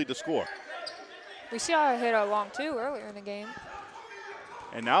the ability to score. We saw her hit a long 2 earlier in the game.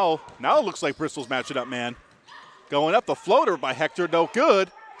 And now it looks like Bristol's matching up, man. Going up the floater by Hector, no good.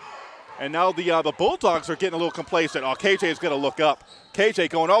 And now the Bulldogs are getting a little complacent. Oh, KJ's going to look up. KJ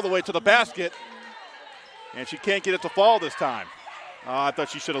going all the way to the basket. And she can't get it to fall this time. Oh, I thought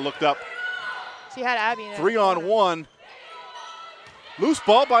she should have looked up. She had Abby in it. 3-on-1. Loose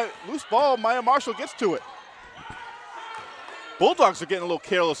ball, Maya Marshall gets to it. Bulldogs are getting a little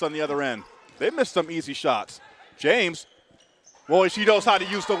careless on the other end. They missed some easy shots. James, boy, she knows how to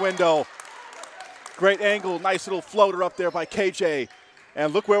use the window. Great angle, nice little floater up there by KJ.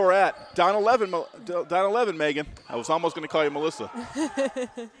 And look where we're at. Down 11, Megan. I was almost going to call you Melissa.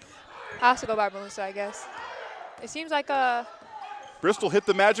 I have to go by Melissa, I guess. It seems like Bristol hit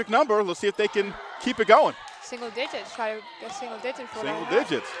the magic number. Let's see if they can keep it going. single digits. Try to get single digits for Single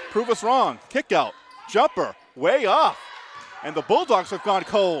digits. Prove us wrong. Kick out. Jumper. Way off. And the Bulldogs have gone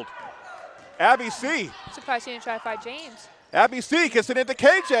cold. Abby C. Surprised she didn't try to fight James. Abby C gets it into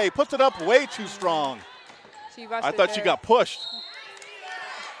KJ. Puts it up way too strong. I thought she got pushed.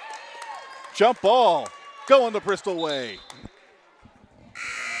 Jump ball. Going the Bristol way.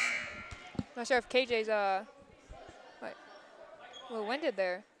 Not sure if KJ's a little winded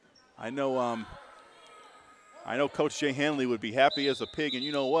there. I know Coach Jay Hanley would be happy as a pig, and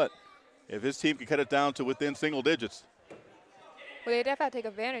you know what? If his team can cut it down to within single digits. Well, they definitely have to take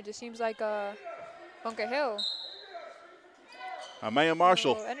advantage. It seems like Bunker Hill. Maya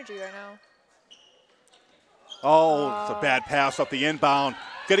Marshall. A little energy right now. Oh, it's a bad pass up the inbound.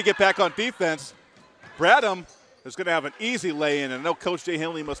 Got to get back on defense. Bradham is going to have an easy lay-in, and I know Coach Jay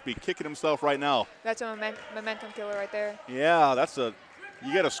Hanley must be kicking himself right now. That's a momentum killer right there. Yeah,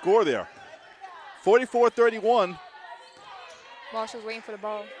 you got to score there. 44-31. Marshall's waiting for the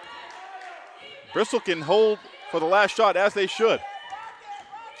ball. Bristol can hold for the last shot, as they should.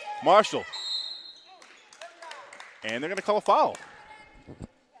 Marshall. And they're going to call a foul.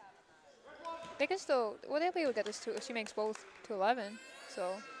 They can still, well, they'll be able to get this to if she makes both to 11.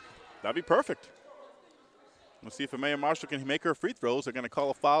 So That'd be perfect. Let's see if Amaya Marshall can make her free throws. They're going to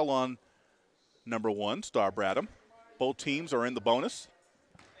call a foul on number 1, Star Bradham. Both teams are in the bonus.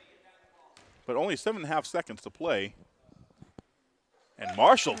 But only 7.5 seconds to play. And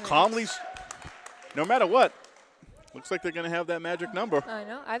Marshall calmly, no matter what, looks like they're going to have that magic number. I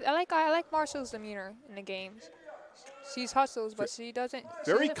know. I like Marshall's demeanor in the games. She's hustles, but she doesn't.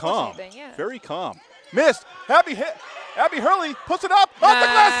 Very she doesn't calm. Push anything, yeah. Very calm. Missed. Abby Hurley puts it up. Off the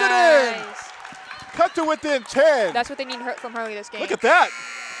glass and in. Nice. Cut to within 10. That's what they need from Hurley this game. Look at that.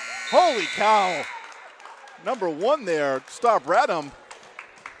 Holy cow. Number 1 there, Star Bradham.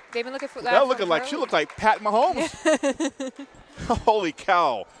 They've been looking for That looking like she looked like Pat Mahomes. Holy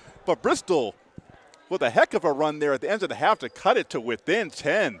cow. But Bristol with a heck of a run there at the end of the half to cut it to within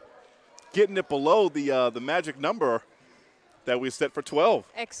 10. Getting it below the magic number that we set for 12.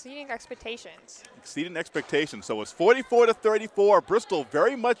 Exceeding expectations. Exceeding expectations. So it's 44-34. Bristol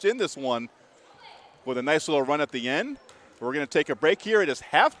very much in this one with a nice little run at the end. We're going to take a break here. It is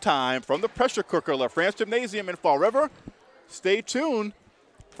halftime from the pressure cooker, La France Gymnasium in Fall River. Stay tuned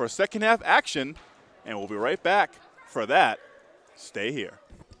for second half action, and we'll be right back for that. Stay here.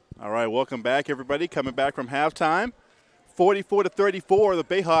 All right, welcome back, everybody. Coming back from halftime. 44-34, the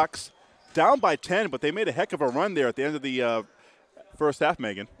Bayhawks down by 10, but they made a heck of a run there at the end of the first half,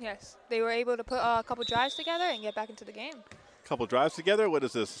 Megan. Yes, they were able to put a couple drives together and get back into the game. Couple drives together. What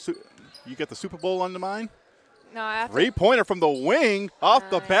is this? You get the Super Bowl on the mind? No, after 3-pointer from the wing off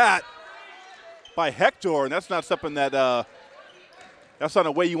the bat by Hector, and that's not something that that's not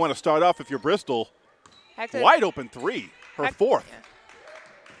a way you want to start off if you're Bristol. Hector, Wide open 3, her fourth.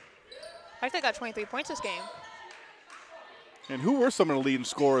 Yeah. Hector got 23 points this game. And who were some of the leading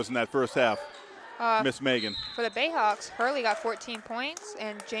scorers in that first half, Miss Megan? For the Bayhawks, Hurley got 14 points,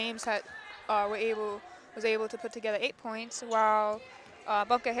 and James had was able to put together 8 points, while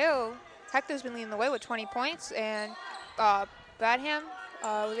Bunker Hill, Hector's been leading the way with 20 points, and Badham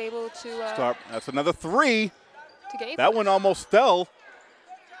was able to That's another 3. to get 8 That points. one almost fell.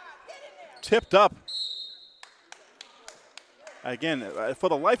 Tipped up. Again, for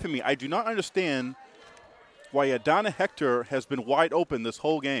the life of me, I do not understand why Adana Hector has been wide open this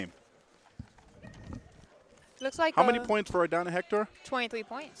whole game. Looks like How many points for Adana Hector? 23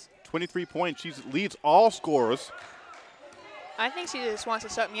 points. 23 points. She leads all scorers. I think she just wants to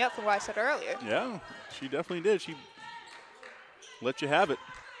set me up for what I said earlier. Yeah, she definitely did. She let you have it.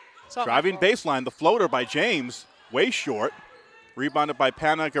 It's not my Driving fault. baseline, the floater by James, way short. Rebounded by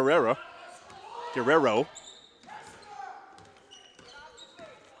Pana Guerrero.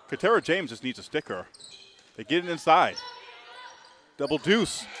 Katera James just needs a sticker. They get it inside. Double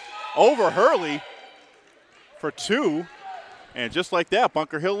deuce over Hurley for 2. And just like that,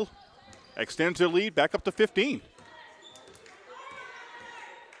 Bunker Hill extends their lead back up to 15.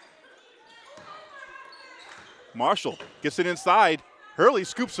 Marshall gets it inside. Hurley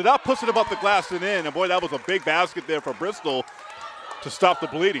scoops it up, puts it above the glass and in. And boy, that was a big basket there for Bristol to stop the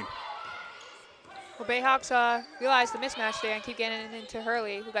bleeding. Well, Bayhawks realized the mismatch there and keep getting it into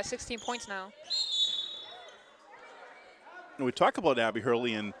Hurley, who got 16 points now. And we talk about Abby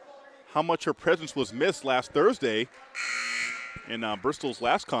Hurley and how much her presence was missed last Thursday in Bristol's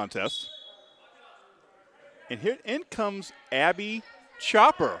last contest. And here in comes Abby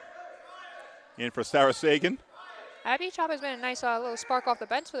Chopper in for Sarah Sagan. Abby Chopper's been a nice little spark off the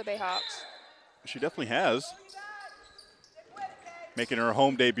bench for the Bayhawks. She definitely has. Making her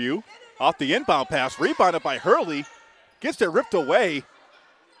home debut. Off the inbound pass, rebounded by Hurley. Gets it ripped away.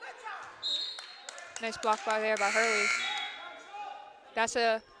 Nice block by Hurley.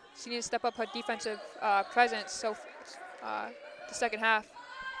 She needs to step up her defensive presence the second half.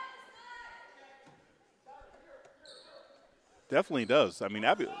 Definitely does. I mean,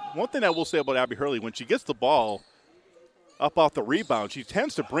 one thing I will say about Abby Hurley, when she gets the ball up off the rebound, she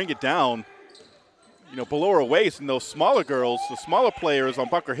tends to bring it down, below her waist, and those smaller girls, the smaller players on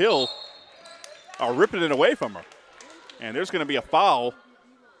Bunker Hill, are ripping it away from her. And there's going to be a foul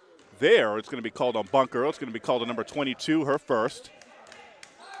there. It's going to be called on Bunker. It's going to be called on number 22, her first.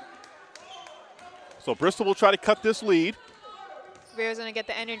 So Bristol will try to cut this lead. Veer's going to get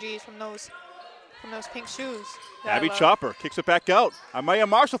the energies from those pink shoes. Abby Chopper kicks it back out. Amaya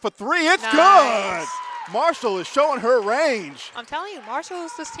Marshall for 3. It's Nice. good. Marshall is showing her range. I'm telling you,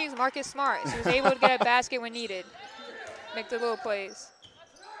 Marshall's this team's Marcus Smart. She was able to get a basket when needed. Make the little plays.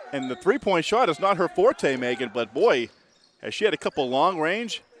 And the three-point shot is not her forte, Megan, but boy, has she had a couple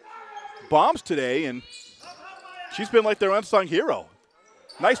long-range bombs today, and she's been like their unsung hero.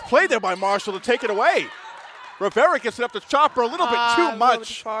 Nice play there by Marshall to take it away. Rivera gets it up to Chopper a little bit too A little much. bit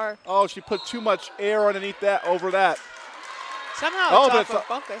too far. Oh, she put too much air underneath that, over that. Somehow but it's off of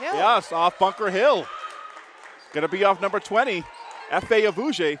Bunker Hill. Yes, off Bunker Hill. Going to be off number 20, F.A.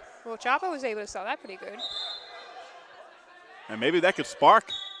 Avuge. Well, Chopper was able to sell that pretty good. And maybe that could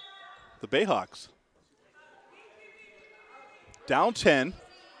spark the Bayhawks. Down 10.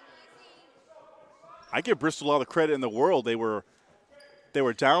 I give Bristol all the credit in the world. They were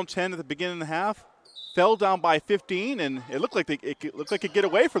down 10 at the beginning of the half, fell down by 15, and it looked like it could get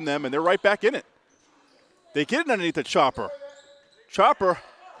away from them, and they're right back in it. They get it underneath the Chopper. Chopper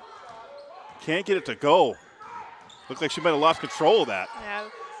can't get it to go. Looked like she might have lost control of that.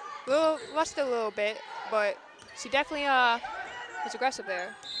 Yeah, lost it a little bit, but she definitely was aggressive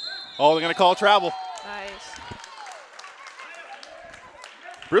there. Oh, they're going to call travel. Nice.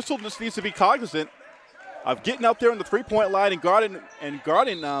 Bristol just needs to be cognizant of getting out there on the three-point line and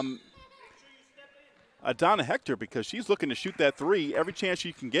guarding Adana Hector, because she's looking to shoot that three every chance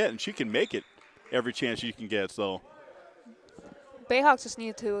she can get, and she can make it every chance she can get. So Bayhawks just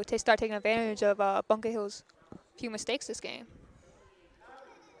need to start taking advantage of Bunker Hill's few mistakes this game.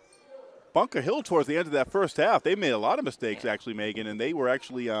 Bunker Hill, towards the end of that first half, they made a lot of mistakes, actually, Megan, and they were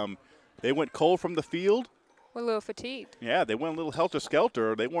actually they went cold from the field. We're a little fatigued. Yeah, they went a little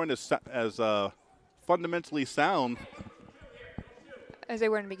helter-skelter. They weren't as fundamentally sound as they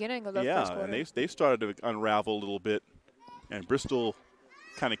were in the beginning of the first quarter. Yeah, and they started to unravel a little bit, and Bristol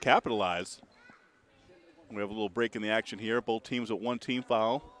kind of capitalized. We have a little break in the action here. Both teams with one team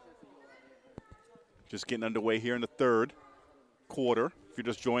foul. Just getting underway here in the third quarter. If you're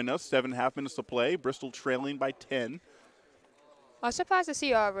just joining us, 7.5 minutes to play. Bristol trailing by 10. I was surprised to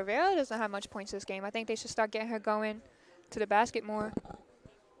see Rivera doesn't have much points this game. I think they should start getting her going to the basket more,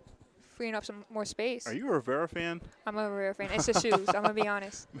 freeing up some more space. Are you a Rivera fan? I'm a Rivera fan. It's the shoes. I'm going to be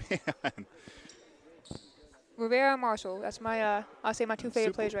honest. Man. Rivera and Marshall. That's my, I'll say my two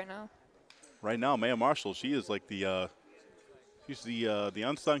favorite players right now. Right now, Maya Marshall, she is like she's the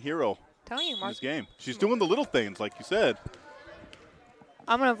unsung hero Telling you, in this Marshall. game. She's doing the little things, like you said.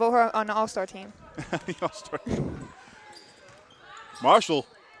 I'm going to vote her on the All-Star team. The All-Star. Marshall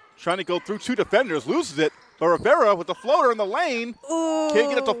trying to go through two defenders, loses it. But Rivera with the floater in the lane. Ooh. Can't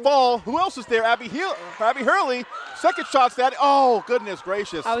get it to fall. Who else is there? Abby Hurley. Second shot's that. Oh, goodness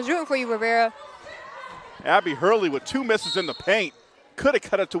gracious. I was rooting for you, Rivera. Abby Hurley with two misses in the paint. Could have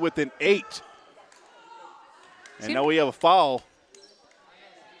cut it to within 8. And now we have a foul.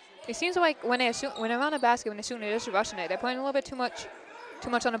 It seems like when they're on the basket, when they're shooting, they're just rushing it. They're playing a little bit too much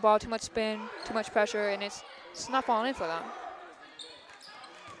on the ball, too much spin, too much pressure, and it's not falling in for them.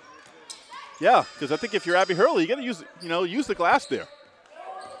 Yeah, because I think if you're Abby Hurley, you got to use the glass there.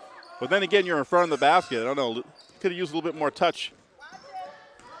 But then again, you're in front of the basket. I don't know. Could have used a little bit more touch.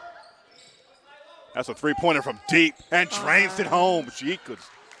 That's a three-pointer from deep and drains it home.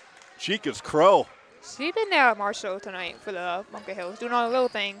 Chica's Crow. She's been there at Marshall tonight for the Bunker Hills, doing all the little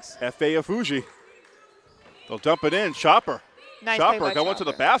things. F.A. Afuji. They'll dump it in. Chopper. Nice play Chopper by going to the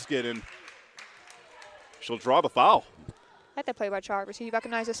Chopper. basket, and she'll draw the foul. I had to play by Chopper. She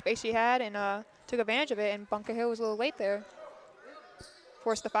recognized the space she had and took advantage of it, and Bunker Hill was a little late there.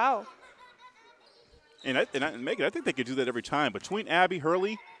 Forced the foul. And Megan, I think they could do that every time. Between Abby,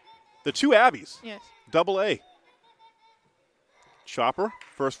 Hurley, the two Abbies. Yes. Double A. Chopper,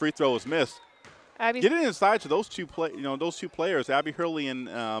 first free throw is missed. Abby's Get it inside to those two players, Abby Hurley and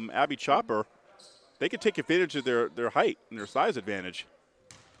Abby Chopper. They could take advantage of their height and their size advantage.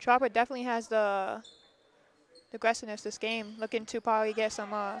 Chopper definitely has the aggressiveness this game, looking to probably get some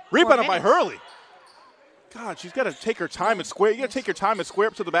Rebounded more by minutes. Hurley. God, she's got to take her time and square. You got to take your time and square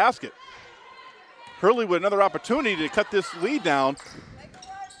up to the basket. Hurley with another opportunity to cut this lead down.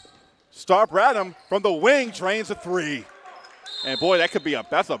 Star Bradham from the wing drains a three. And boy, that's a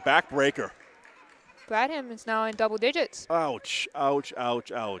backbreaker. Bradham is now in double digits. Ouch, ouch,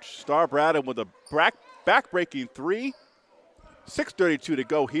 ouch, ouch. Star Bradham with a back-breaking three. 6:32 to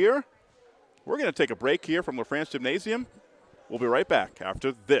go here. We're going to take a break here from LaFrance Gymnasium. We'll be right back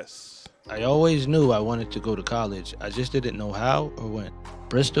after this. I always knew I wanted to go to college. I just didn't know how or when.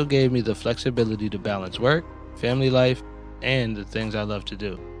 Bristol gave me the flexibility to balance work, family life, and the things I love to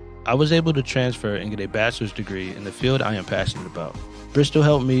do. I was able to transfer and get a bachelor's degree in the field I am passionate about. Bristol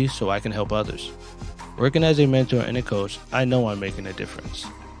helped me so I can help others. Working as a mentor and a coach, I know I'm making a difference.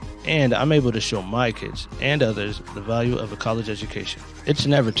 And I'm able to show my kids and others the value of a college education. It's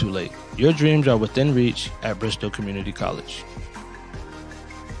never too late. Your dreams are within reach at Bristol Community College.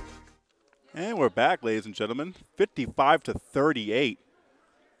 And we're back, ladies and gentlemen, 55-38.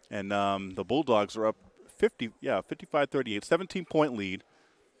 And the Bulldogs are up 55-38, 17-point lead.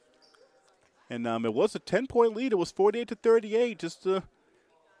 And it was a 10-point lead. It was 48-38 just a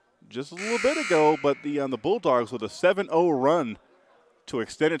little bit ago. But the Bulldogs with a 7-0 run to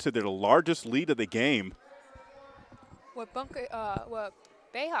extend it to their largest lead of the game. What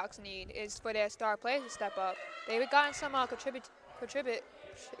Bayhawks need is for their star players to step up. They've gotten some contributions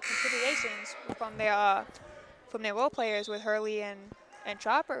from their role players with Hurley and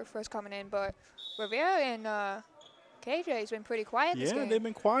Chopper first coming in, but Rivera and KJ has been pretty quiet this game. Yeah, they've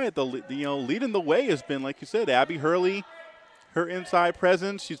been quiet. Leading the way has been, like you said, Abby Hurley, her inside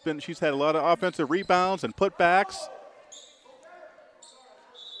presence. She's had a lot of offensive rebounds and putbacks.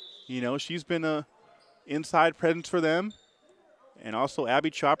 She's been a inside presence for them. And also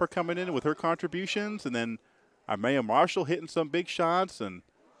Abby Chopper coming in with her contributions, and then Armea Marshall hitting some big shots, and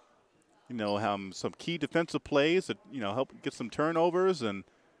some key defensive plays that help get some turnovers and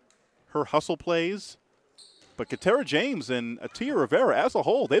her hustle plays. But Katera James and Atia Rivera as a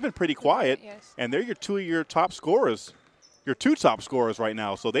whole, they've been pretty quiet, yes. And they're your top scorers, your two top scorers right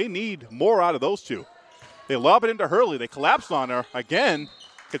now. So they need more out of those two. They lob it into Hurley. They collapse on her again.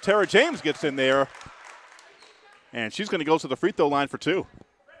 Katera James gets in there, and she's going to go to the free throw line for two.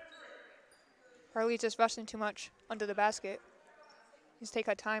 Hurley's just rushing too much under the basket. Needs to take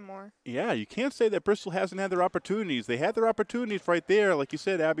her time more. Yeah, you can't say that Bristol hasn't had their opportunities. They had their opportunities right there. Like you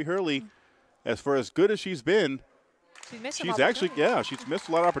said, Abby Hurley, as far as good as she's been, she's missed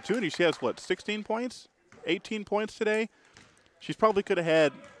a lot of opportunities. She has, 16 points, 18 points today? She probably could have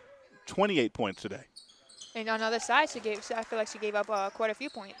had 28 points today. And on the other side, I feel like she gave up quite a few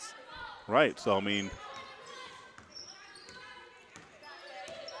points. Right, so,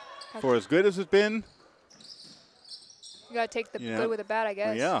 for as good as it's been, you got to take the good with the bad, I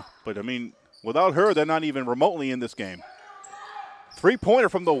guess. Yeah, but, without her, they're not even remotely in this game. Three-pointer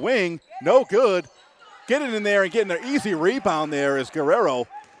from the wing, no good. Getting in there and getting an easy rebound there is Guerrero.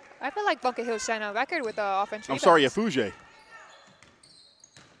 I feel like Bunker Hill's setting a record with offensive rebounds. I'm sorry, Afuge.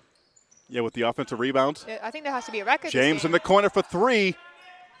 Yeah, with the offensive rebounds. Yeah, I think there has to be a record. James in the corner for three.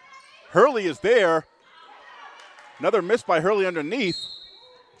 Hurley is there. Another miss by Hurley underneath.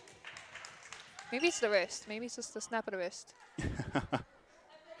 Maybe it's the wrist. Maybe it's just the snap of the wrist.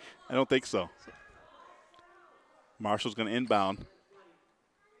 I don't think so. Marshall's going to inbound.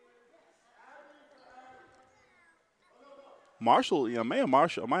 Maya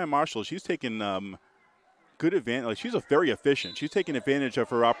Marshall, she's taking good advantage. Like, she's very efficient. She's taking advantage of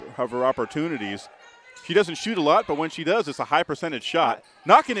her opportunities. She doesn't shoot a lot, but when she does, it's a high percentage shot.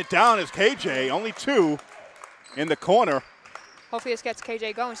 Knocking it down is KJ. Only two in the corner. Hopefully this gets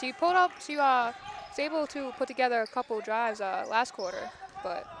KJ going. She pulled up. She was able to put together a couple drives last quarter,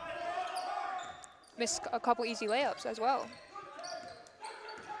 but missed a couple easy layups as well.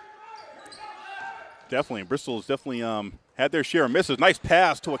 Definitely. Bristol's definitely had their share of misses. Nice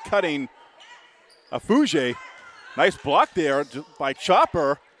pass to a cutting Afuge. Nice block there by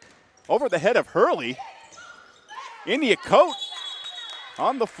Chopper over the head of Hurley. India Coat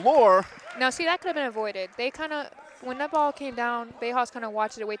on the floor. Now, see, that could have been avoided. They kind of, when that ball came down, Bayhawks kind of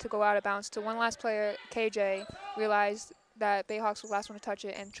watched it wait to go out of bounds to one last player, KJ, realized that Bayhawks was the last one to touch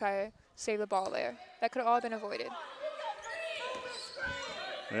it and try to save the ball there. That could have all been avoided.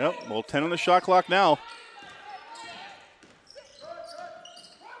 Yep, well, 10 on the shot clock now.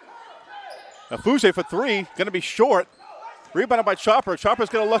 Afuge for three, going to be short. Rebounded by Chopper. Chopper's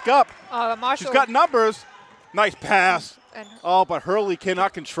going to look up. Marshall. She's got numbers. Nice pass. But Hurley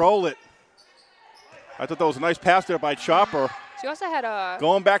cannot control it. I thought that was a nice pass there by Chopper. She also had a...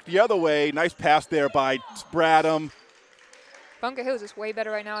 Going back the other way. Nice pass there by Bradham. Bunker Hills is way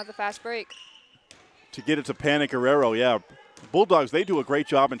better right now at the fast break. To get it to Panic Guerrero, yeah. Bulldogs, they do a great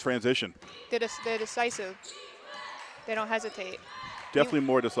job in transition. They're decisive. They don't hesitate. Definitely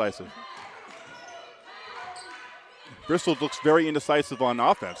more decisive. Bristol looks very indecisive on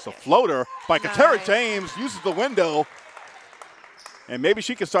offense. A floater by Katera James uses the window. And maybe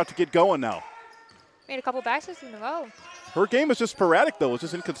she can start to get going now. Made a couple baskets in a row. Her game is just sporadic, though. It's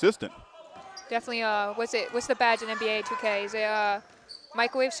just inconsistent. Definitely, what's the badge in NBA 2K? Is it a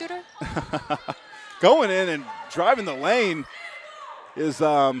microwave shooter? Going in and driving the lane is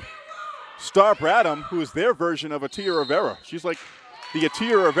Star Bradham, who is their version of Atia Rivera. She's like the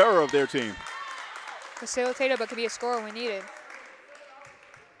Atia Rivera of their team. Facilitator, but could be a scorer when needed.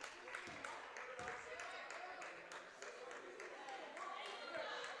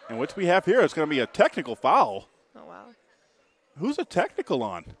 And what we have here is going to be a technical foul. Oh, wow. Who's a technical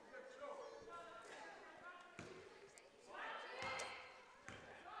on?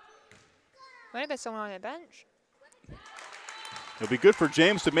 Might have been someone on the bench. It'll be good for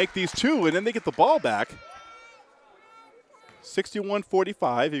James to make these two, and then they get the ball back.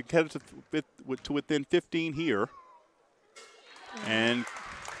 61-45. You headed to within 15 here. And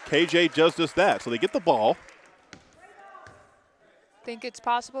KJ does just that. So they get the ball. Think it's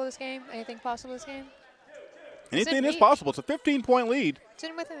possible this game? Anything possible this game? Anything is possible. It's a 15-point lead. It's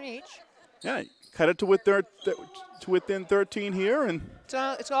in within reach. Yeah, cut it to within 13 here, and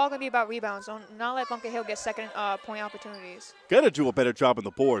So it's all going to be about rebounds. Don't not let Bunker Hill get second point opportunities. got to do a better job on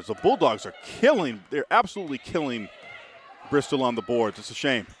the boards. The Bulldogs are killing. They're absolutely killing Bristol on the boards. It's a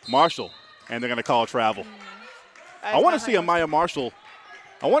shame. Marshall, and they're going to call travel. I want to see Amaya Marshall.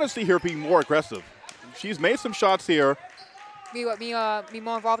 I want to see her be more aggressive. She's made some shots here. Be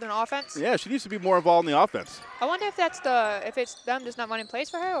more involved in offense. Yeah, she needs to be more involved in the offense. I wonder if if it's them just not running plays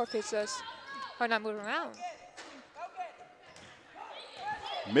for her, or if it's just her not moving around.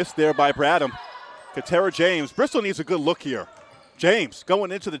 Missed there by Bradham. Katera James. Bristol needs a good look here. James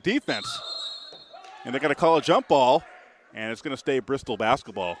going into the defense. And they're going to call a jump ball, and it's going to stay Bristol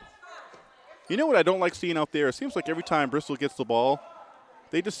basketball. You know what I don't like seeing out there? It seems like every time Bristol gets the ball,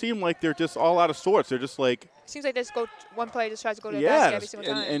 they just seem like they're just all out of sorts. They're just like, Seems like they just go one player just tries to go to the basket every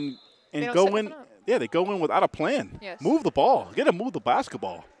single time. and go in. Yeah, they go in without a plan. Yes. Move the ball. Get to move the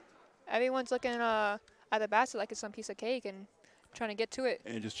basketball. Everyone's looking at the basket like it's some piece of cake and trying to get to it.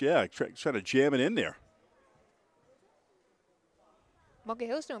 And just try to jam it in there. Bunker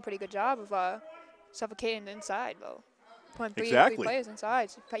Hill's doing a pretty good job of suffocating the inside, though. Putting three players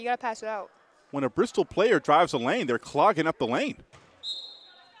inside. So you got to pass it out. When a Bristol player drives a lane, they're clogging up the lane.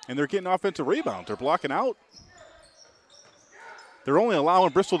 And they're getting offensive rebounds. They're blocking out. They're only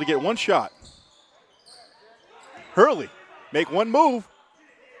allowing Bristol to get one shot. Hurley, make one move.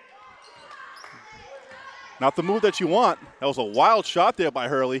 Not the move that you want. That was a wild shot there by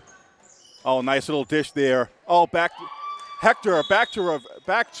Hurley. Oh, nice little dish there. Oh, Hector back to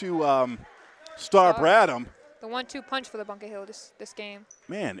Star Bradham. The 1-2 punch for the Bunker Hill this game.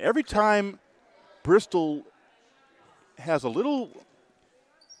 Man, every time Bristol has a little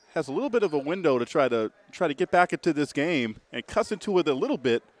bit of a window to try to get back into this game and cuts into it a little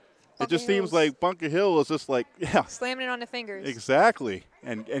bit, it just seems like Bunker Hill is just like, yeah. Slamming it on the fingers. Exactly.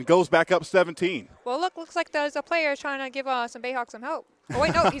 And goes back up 17. Well, looks like there's a player trying to give some Bayhawks some help. Oh,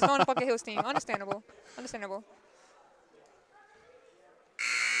 wait, no, he's on the Bunker Hill's team. Understandable.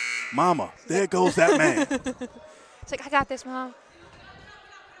 Mama, there goes that man. It's like, I got this, Mom.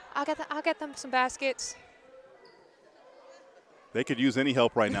 I'll get them some baskets. They could use any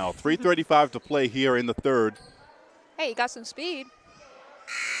help right now. 3:35 to play here in the third. Hey, he got some speed.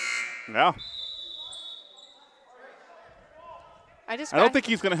 Yeah. I don't think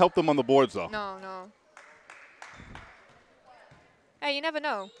he's going to help them on the boards, though. No. Hey, you never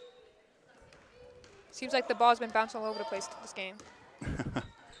know. Seems like the ball's been bouncing all over the place this game.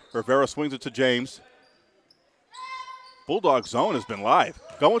 Rivera swings it to James. Bulldog zone has been live.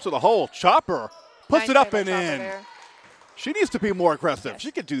 Going to the hole. Chopper puts it up and in. There. She needs to be more aggressive. Yes.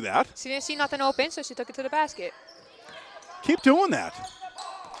 She could do that. She didn't see nothing open, so she took it to the basket. Keep doing that.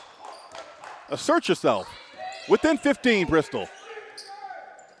 Assert yourself. Within 15, Bristol.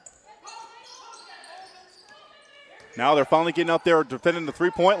 Now they're finally getting out there defending the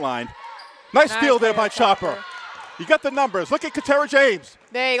three-point line. Nice steal there by Chopper. You got the numbers. Look at Katera James.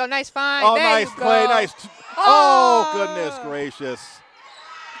 There you go. Nice find. Oh, there nice play. Nice. Oh, goodness gracious.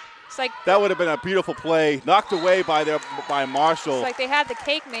 It's like that would have been a beautiful play. Knocked away by Marshall. It's like they had the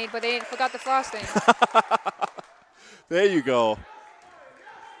cake made, but they forgot the frosting. There you go.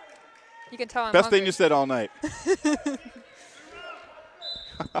 You can tell I'm Best hungry. thing you said all night.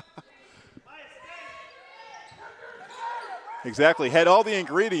 Exactly. Had all the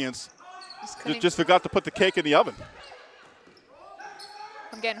ingredients. Just forgot to put the cake in the oven.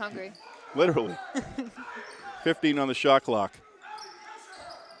 I'm getting hungry. Literally. 15 on the shot clock.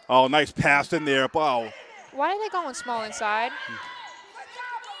 Oh, nice pass in there. Wow. Why are they going small inside?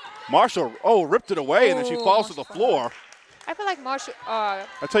 Marshall, ripped it away, and then she falls to the floor. I feel like Marshall. I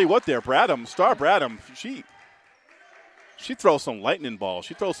tell you what there, Star Bradham, she throws some lightning balls.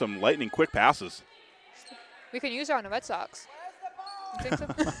 She throws some lightning quick passes. We can use her on the Red Sox. You think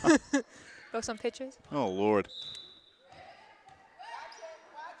so? Throw some pitches. Oh, Lord.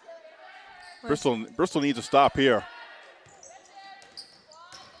 Bristol needs a stop here.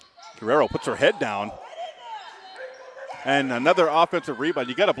 Guerrero puts her head down. And another offensive rebound.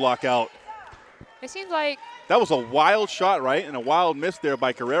 You got to block out. It seems like that was a wild shot, right? And a wild miss there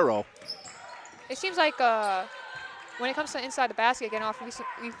by Guerrero. It seems like when it comes to inside the basket, getting off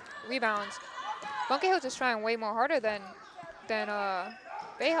rebounds, Bunker Hill's just trying way more harder than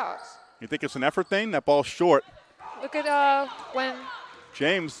Bayhawks. You think it's an effort thing? That ball's short. Look at when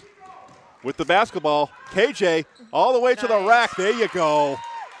James with the basketball. KJ all the way to the rack. There you go.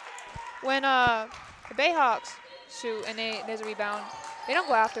 When the Bayhawks shoot and there's a rebound, they don't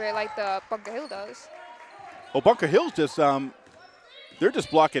go after it like the Bunker Hill does. Well, Bunker Hill's just they're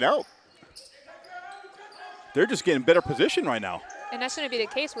just blocking out. They're just getting better position right now. And that's going to be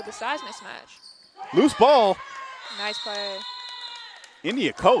the case with the size mismatch. Loose ball. Nice play.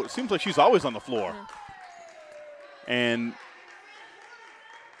 India Coate seems like she's always on the floor. And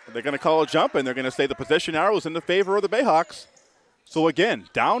they're going to call a jump, and they're going to say the possession arrow is in the favor of the Bayhawks. So, again,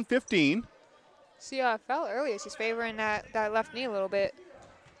 down 15. See how it fell earlier. She's favoring that left knee a little bit.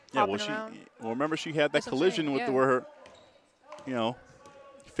 Yeah, well, remember she had that collision with where her,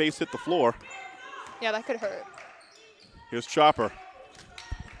 face hit the floor. Yeah, that could hurt. Here's Chopper.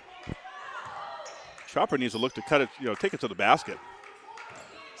 Chopper needs to look to cut it, take it to the basket.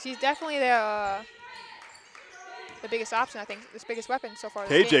 She's definitely the biggest option, I think, the biggest weapon so far.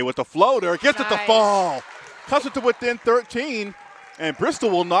 KJ with the floater, gets it to fall. Cuts it to within 13, and Bristol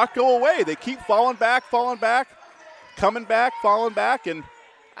will not go away. They keep falling back, coming back, falling back, and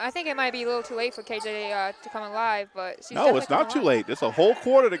I think it might be a little too late for KJ to come alive, but she's no, it's not too late. It's a whole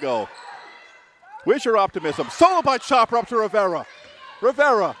quarter to go. Where's your optimism? Solo by Chopper up to Rivera.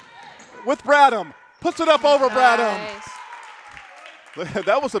 Rivera with Bradham. Puts it up over Bradham.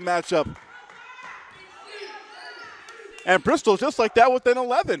 That was a matchup. And Bristol just like that within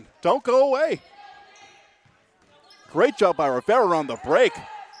 11. Don't go away. Great job by Rivera on the break.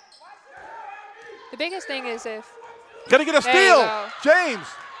 The biggest thing is if... Gonna get a steal. James.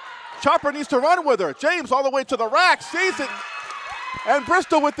 Chopper needs to run with her. James all the way to the rack. Sees it. And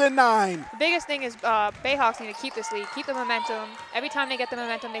Bristol within 9. The biggest thing is Bayhawks need to keep this lead, keep the momentum. Every time they get the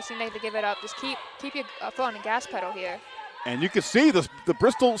momentum, they seem like to give it up. Just keep your foot on the gas pedal here. And you can see the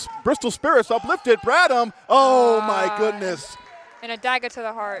Bristol Spirits uplifted. Bradham. Oh, my goodness. And a dagger to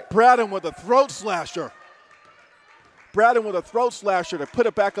the heart. Bradham with a throat slasher. Bradham with a throat slasher to put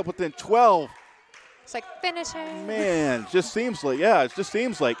it back up within 12. It's like finish her. Man, it just seems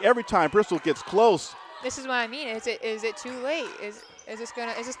like every time Bristol gets close. This is what I mean. Is it too late? Is this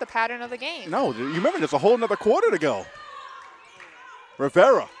the pattern of the game? No, you remember there's a whole another quarter to go.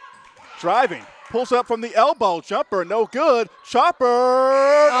 Rivera driving, pulls up from the elbow, jumper, no good.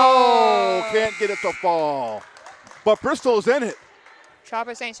 Chopper, can't get it to fall. But Bristol's in it.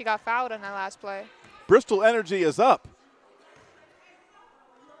 Chopper saying she got fouled on that last play. Bristol energy is up.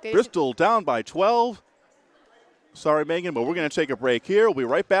 Bristol down by 12. Sorry, Megan, but we're going to take a break here. We'll be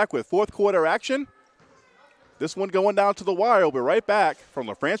right back with fourth quarter action. This one going down to the wire. We'll be right back from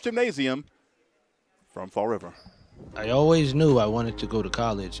LaFrance Gymnasium from Fall River. I always knew I wanted to go to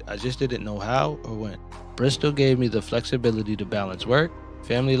college. I just didn't know how or when. Bristol gave me the flexibility to balance work,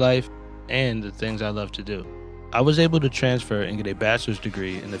 family life, and the things I love to do. I was able to transfer and get a bachelor's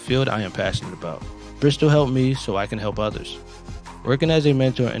degree in the field I am passionate about. Bristol helped me so I can help others. Working as a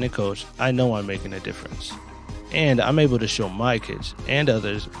mentor and a coach, I know I'm making a difference. And I'm able to show my kids and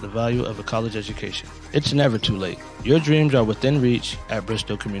others the value of a college education. It's never too late. Your dreams are within reach at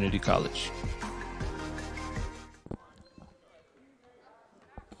Bristol Community College.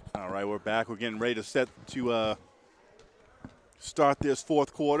 All right, we're back. We're getting ready to set to start this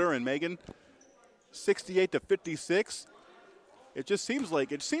fourth quarter. And Megan, 68-56. It seems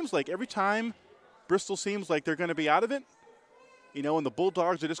like every time Bristol seems like they're going to be out of it, and the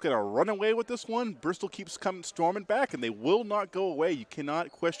Bulldogs are just going to run away with this one. Bristol keeps coming storming back, and they will not go away. You cannot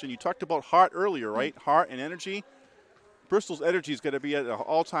question. You talked about heart earlier, right? Heart and energy. Bristol's energy is going to be at an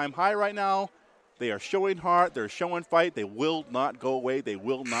all-time high right now. They are showing heart. They're showing fight. They will not go away. They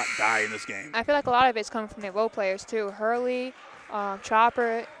will not die in this game. I feel like a lot of it's coming from their role players, too. Hurley,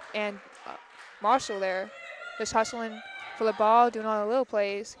 Chopper, and Marshall there. Just hustling for the ball, doing all the little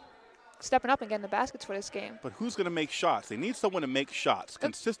plays. Stepping up and getting the baskets for this game. But who's going to make shots? They need someone to make shots,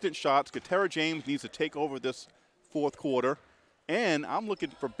 consistent shots. Katara James needs to take over this fourth quarter. And I'm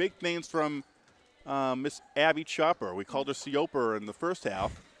looking for big things from Miss Abby Chopper. We called her Cioper in the first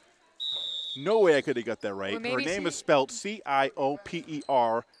half. No way I could have got that right. Her name is spelled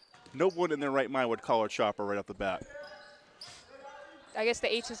C-I-O-P-E-R. No one in their right mind would call her Chopper right off the bat. I guess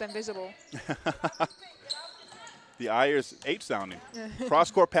the H is invisible. The I is H sounding.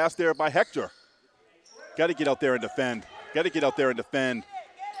 Cross-court pass there by Hector. Got to get out there and defend. Got to get out there and defend.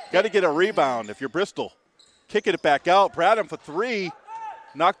 Got to get a rebound if you're Bristol. Kicking it back out. Bradham for three.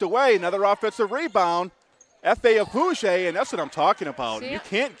 Knocked away. Another offensive rebound. F.A. Apouche, and that's what I'm talking about. You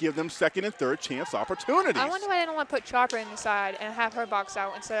can't give them second and third chance opportunities. I wonder why they don't want to put Chopper in the side and have her box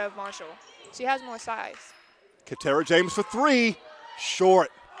out instead of Marshall. She has more size. Katara James for three. Short.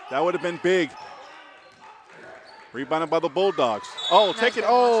 That would have been big. Rebounded by the Bulldogs. Oh, Nice take it. by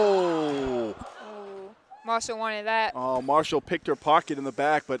Oh. Oh, Marshall wanted that. Oh, Marshall picked her pocket in the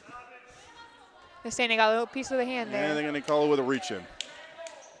back, but They're saying they got a little piece of the hand and they're there. going to call it with a reach in.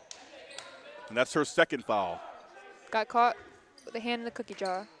 And that's her second foul. Got caught with the hand in the cookie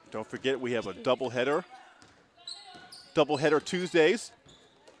jar. Don't forget we have a doubleheader. Doubleheader Tuesdays.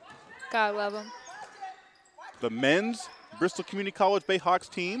 Gotta love them. The men's Bristol Community College Bayhawks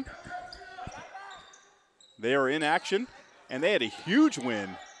team. They are in action, and they had a huge win.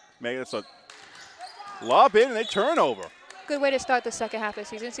 Man, it's a lob in and they turn over. Good way to start the second half of the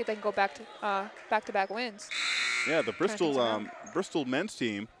season. See if they can go back-to-back wins. Yeah, the Bristol men's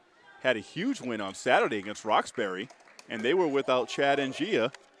team had a huge win on Saturday against Roxbury, and they were without Chad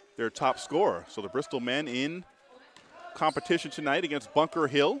Ngia, their top scorer. So the Bristol men in competition tonight against Bunker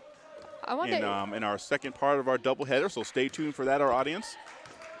Hill I wonder. in our second part of our doubleheader, so stay tuned for that, our audience.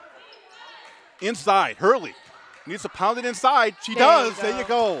 Inside, Hurley needs to pound it inside. She does. There you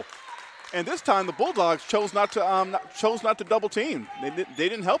go. And this time the Bulldogs chose not to double team. They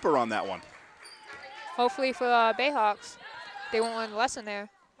didn't help her on that one. Hopefully for Bayhawks, they won't learn a lesson there.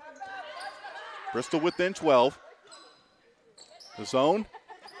 Bristol within 12. The zone.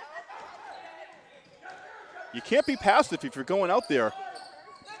 You can't be passive if you're going out there.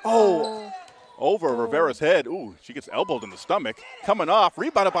 Oh. Over Rivera's head. Ooh, she gets elbowed in the stomach. Coming off,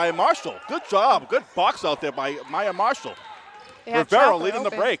 rebounded by Marshall. Good job. Good box out there by Maya Marshall. They have Rivera Chopper leading the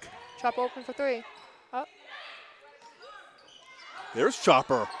open. break. Chopper open for three. Oh, There's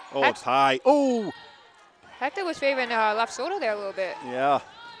Chopper. Oh, it's high. Oh, Hector was favoring left shoulder there a little bit. yeah.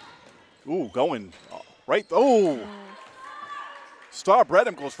 Ooh, going right. Oh. Star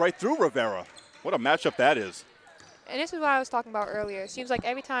Bredham goes right through Rivera. What a matchup that is. And this is what I was talking about earlier. It seems like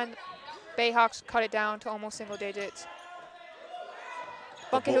every time Bayhawks cut it down to almost single digits,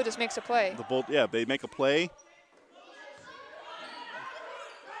 Bunker Hill just makes a play. Yeah, they make a play.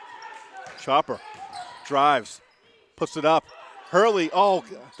 Chopper drives, puts it up. Hurley, oh,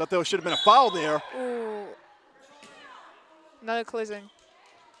 thought there should have been a foul there. Ooh. Another collision.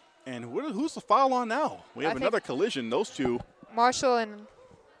 And who's the foul on now? We have I think another collision. Those two. Marshall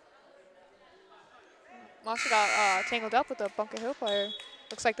got tangled up with the Bunker Hill player.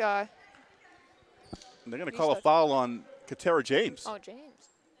 Looks like They're going to call a foul on Katera James. Oh, James.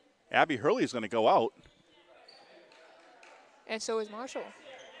 Abby Hurley is going to go out, And so is Marshall.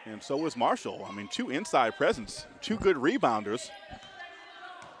 and so is Marshall. I mean, two inside presence, two good rebounders.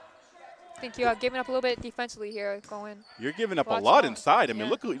 I think you're giving up a little bit defensively here going. You're giving up a Watch lot out. inside. I mean,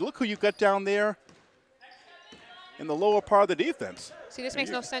 Yeah. look who you got down there in the lower part of the defense. See, this makes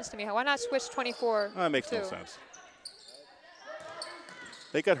no sense to me. Why not switch 24? That makes no too? sense.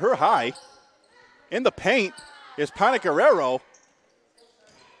 They got her high. In the paint is Pana Guerrero.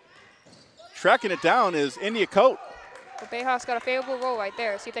 Tracking it down is India Coate. But Bayhawks got a favorable role right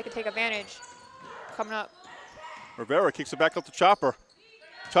there. See if they can take advantage coming up. Rivera kicks it back up to Chopper.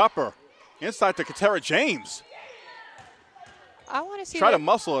 Chopper inside to Katera James. I want to see. Try to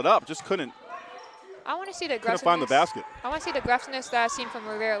muscle it up, just couldn't I want to see the find the aggressiveness. basket. I want to see the aggressiveness that I've seen from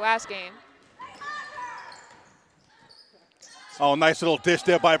Rivera last game. Oh, nice little dish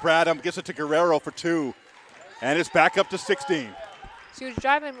there by Bradham. Gets it to Guerrero for two. And it's back up to 16. She was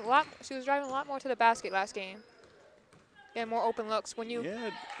driving a lot. She was driving a lot more to the basket last game. Getting more open looks when you. Yeah,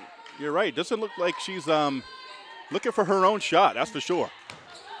 you're right. Doesn't look like she's looking for her own shot, that's for sure.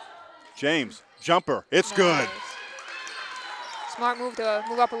 James, jumper. It's good. Smart move to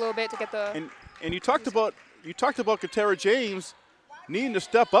move up a little bit to get the. And you talked about Katera James needing to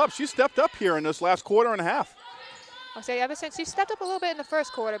step up. She stepped up here in this last quarter and a half. I'll say ever since she stepped up a little bit in the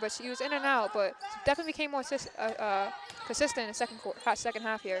first quarter, but she was in and out. But she definitely became more consistent in the second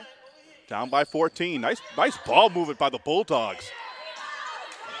half here. Down by 14. Nice ball movement by the Bulldogs.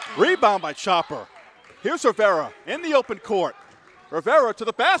 Rebound by Chopper. Here's Rivera in the open court. Rivera to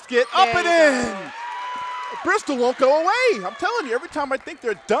the basket, up There and you in. go. Bristol won't go away. I'm telling you, every time I think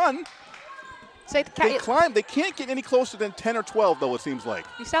they're done, It's like they climb. They can't get any closer than 10 or 12, though, it seems like.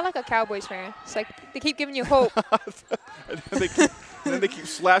 you sound like a Cowboys fan. It's like they keep giving you hope. and then they keep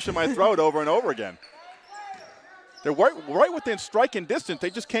slashing my throat over and over again. They're right within striking distance. They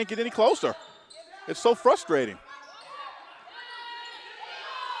just can't get any closer. It's so frustrating.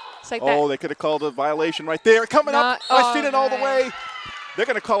 It's like Oh, that. they could have called a violation right there. Coming up, I seen it all the way. They're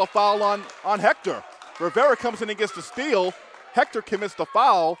going to call a foul on Hector. Rivera comes in and gets the steal. Hector commits the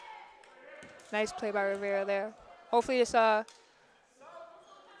foul. Nice play by Rivera there. Hopefully this they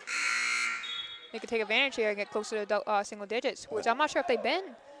could take advantage here and get closer to single digits, which I'm not sure if they've been.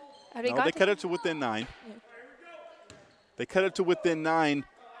 Have No, they cut it to within 9. They cut it to within 9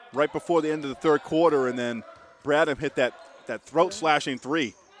 right before the end of the third quarter, and then Bradham hit that throat-slashing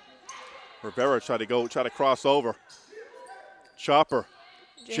three. Rivera tried to cross over. Chopper.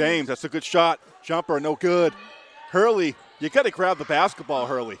 James, that's a good shot. Jumper, no good. Hurley, you got to grab the basketball,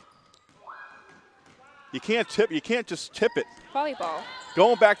 Hurley. You can't just tip it. Volleyball.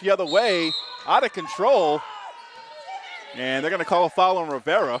 Going back the other way, out of control. And they're going to call a foul on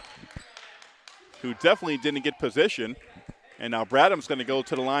Rivera, who definitely didn't get position. And now Bradham's going to go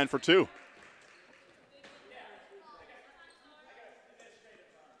to the line for two.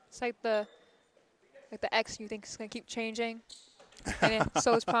 It's like the X you think is going to keep changing. And it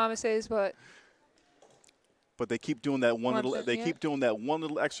shows promises, but they keep doing that one little. They yeah. keep doing that one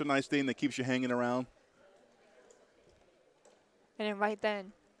little extra nice thing that keeps you hanging around. And then right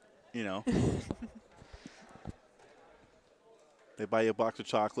then, You know, they buy you a box of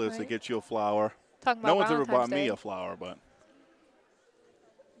chocolates. They Right. get you a flower. talking about No one's ever Valentine's bought me Day. a flower, but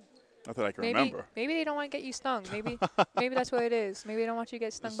not that I can Maybe remember. maybe they don't want to get you stung. Maybe that's what it is. Maybe they don't want you to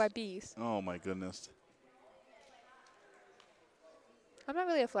get stung by bees. Oh my goodness. I'm not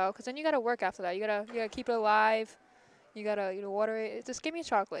really a flower because then you gotta work after that. You gotta keep it alive. You gotta water it. Just give me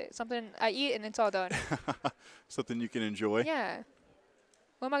chocolate. Something I eat and it's all done. Something you can enjoy. Yeah.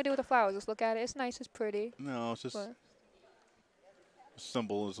 What am I gonna do with the flowers? Just look at it. It's nice. It's pretty. No, it's just But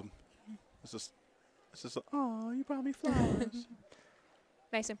symbolism. It's just oh, you brought me flowers.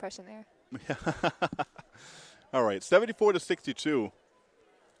 nice impression there. All right, 74-62.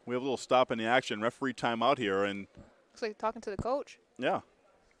 We have a little stop in the action. Referee timeout here, and Looks like talking to the coach. yeah,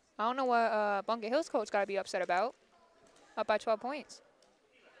 I don't know what Bunker Hill's coach gotta be upset about. Up by 12 points.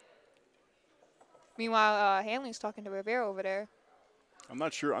 Meanwhile, Hanley's talking to Rivera over there. I'm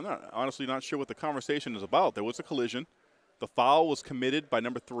not sure. I'm honestly not sure what the conversation is about. There was a collision. The foul was committed by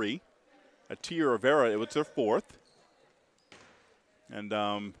number 3, Tia Rivera. It was their 4th, and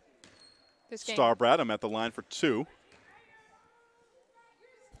This game. Star Bradham at the line for 2.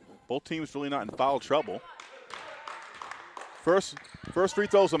 Both teams really not in foul trouble. First free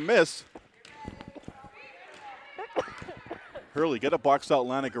throw's a miss. Hurley, get a box out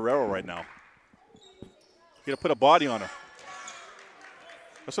Lana Guerrero right now. You got to put a body on her.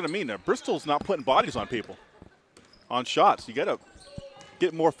 That's what I mean. Bristol's not putting bodies on people, on shots. You got to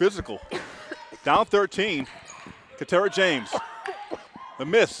get more physical. Down 13, Katera James. The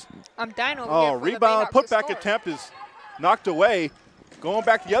miss. I'm dying over Oh, here. for the rebound, Bayhawks to putback score. attempt is knocked away. Going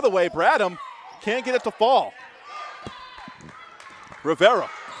back the other way, Bradham can't get it to fall. Rivera,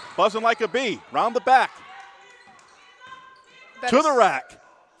 buzzing like a bee, round the back. Better To the rack.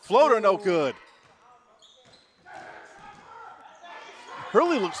 Floater no good.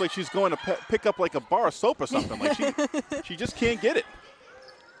 Hurley looks like she's going to pick up like a bar of soap or something. Like she just can't get it.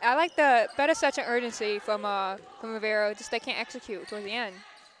 I like the better sense of urgency from Rivera. Just they can't execute towards the end.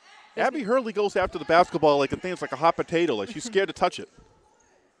 Abby Hurley goes after the basketball like a thing. It's like a hot potato. Like she's scared to touch it.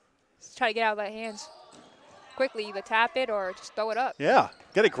 Just try to get out of their hands quickly. Either tap it or just throw it up. Yeah,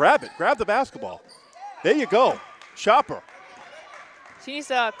 got to grab it. Grab the basketball. There you go. Chopper She needs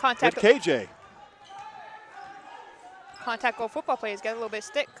to contact with KJ. go football players. Get a little bit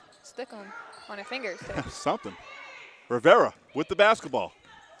stick on their fingers. there. Something. Rivera with the basketball.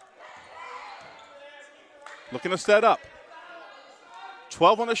 Looking to set up.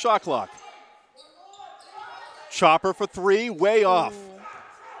 12 on the shot clock. Chopper for 3, way off.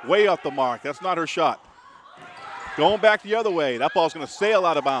 Way off the mark. That's not her shot. Going back the other way. That ball's going to sail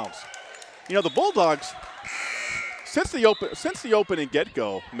out of bounds. You know, the Bulldogs, since the opening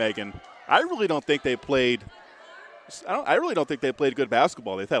get-go, Megan, I really don't think they played good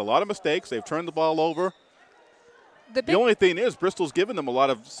basketball. They've had a lot of mistakes. They've turned the ball over. The only thing is Bristol's given them a lot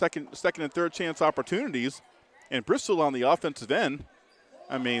of second and third chance opportunities, and Bristol on the offensive end,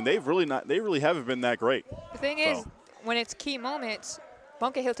 I mean, they really haven't been that great. The thing is, when it's key moments,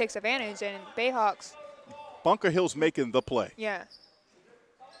 Bunker Hill takes advantage, and Bayhawks. Bunker Hill's making the play. Yeah.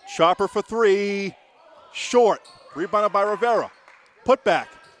 Chopper for 3, short, rebounded by Rivera. Put back,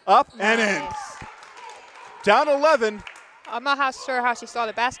 up and in. Nice. Down 11. I'm not sure how she saw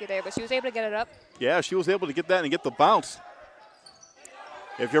the basket there, but she was able to get it up. Yeah, she was able to get that and get the bounce.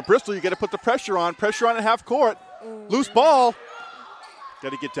 If you're Bristol, you got to put the pressure on at half court. Ooh. Loose ball.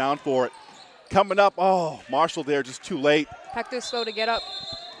 Got to get down for it. Coming up, Marshall there just too late. Hector slow to get up.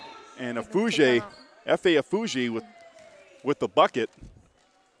 And Take Afuji, them out. F.A. Afuji with the bucket.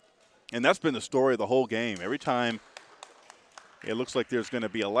 And that's been the story of the whole game. Every time it looks like there's going to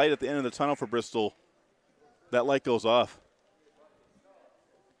be a light at the end of the tunnel for Bristol, that light goes off.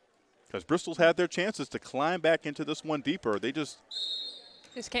 Because Bristol's had their chances to climb back into this one deeper. They just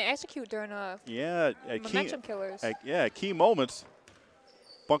can't execute during at key, momentum killers. at key moments.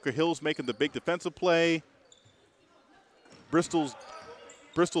 Bunker Hill's making the big defensive play. Bristol's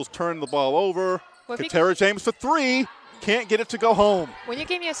turned the ball over. Well, Katera James for three. Can't get it to go home. When you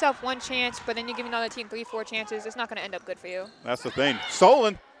give yourself one chance, but then you give another team 3, 4 chances, it's not going to end up good for you. That's the thing.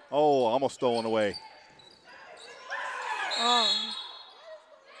 Stolen. Oh, almost stolen away. Oh.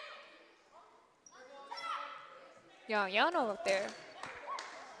 Y'all know up there.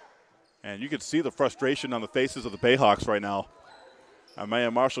 And you can see the frustration on the faces of the Bayhawks right now.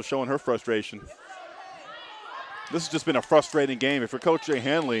 Amaya Marshall showing her frustration. This has just been a frustrating game. If you're Coach Jay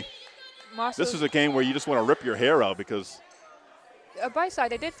Hanley, this is a game where you just want to rip your hair out because. Bright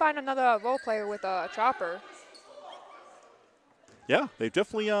side, they did find another role player with a chopper. Yeah, they're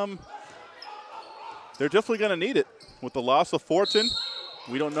definitely going to need it with the loss of Fortin.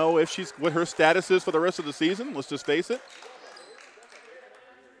 We don't know if what her status is for the rest of the season. Let's just face it.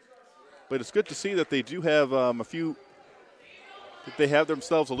 But it's good to see that they do have that they have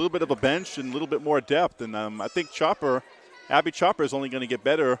themselves a little bit of a bench and a little bit more depth. And I think Abby Chopper is only going to get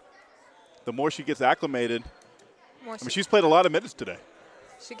better the more she gets acclimated. She's played a lot of minutes today.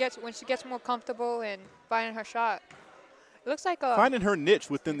 When she gets more comfortable and finding her shot. It looks like finding her niche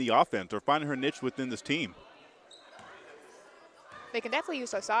within the offense or finding her niche within this team. They can definitely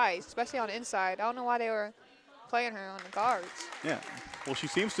use her size, especially on the inside. I don't know why they were playing her on the guards. Yeah. Well, she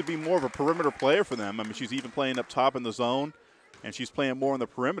seems to be more of a perimeter player for them. I mean, she's even playing up top in the zone, and she's playing more on the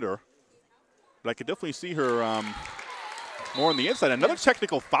perimeter. But I could definitely see her more on the inside. Another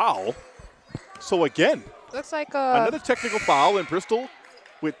technical foul. So, again, looks like another technical foul in Bristol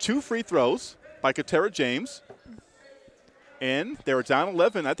with 2 free throws by Katera James. And they're down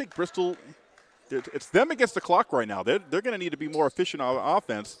 11. I think Bristol, it's them against the clock right now. They're going to need to be more efficient on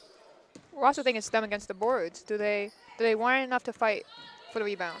offense. We're also thinking it's them against the boards. Do they want enough to fight for the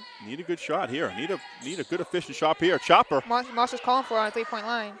rebound? Need a good shot here. Need a good efficient shot here. Chopper. Marshall's calling for it on a 3-point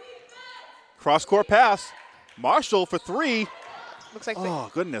line. Cross-court pass. Marshall for 3. Looks like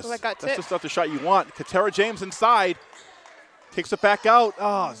goodness. Looks like that's just not the shot you want. Katera James inside. Kicks it back out.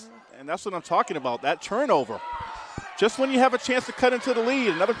 And that's what I'm talking about, that turnover. Just when you have a chance to cut into the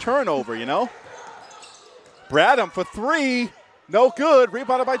lead, another turnover, you know. Bradham for 3. No good.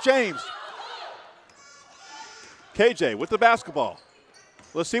 Rebounded by James. KJ with the basketball.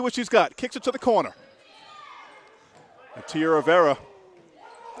 Let's see what she's got. Kicks it to the corner. And Tia Rivera.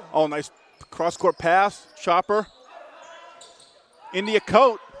 Oh, nice cross-court pass. Chopper. India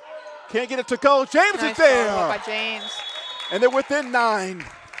Coat. Can't get it to go. James is there. By James. And they're within 9.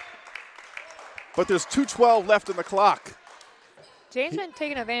 But there's 2:12 left in the clock. James been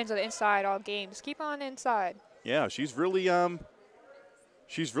taking advantage of the inside all game. Just keep on inside. Yeah, she's really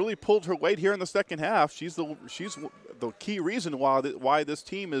pulled her weight here in the second half. She's the key reason why this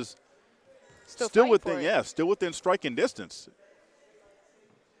team is still within striking distance.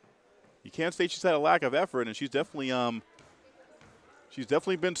 You can't say she's had a lack of effort, and she's definitely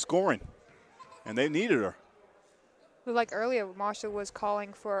been scoring, and they needed her. Like earlier, Marshall was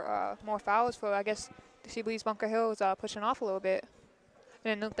calling for more fouls for, I guess, she believes Bunker Hill was pushing off a little bit.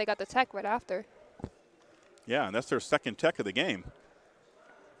 And then they got the tech right after. Yeah, and that's their second tech of the game.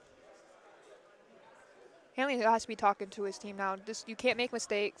 Hanley has to be talking to his team now. You can't make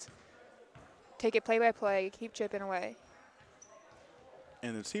mistakes. Take it play by play. Keep chipping away.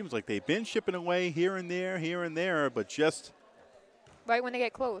 And it seems like they've been chipping away here and there, but just right when they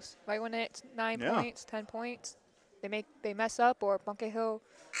get close, right when it's 9 points, 10 points, they mess up, or Bunker Hill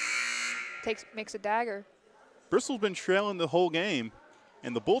makes a dagger. Bristol's been trailing the whole game,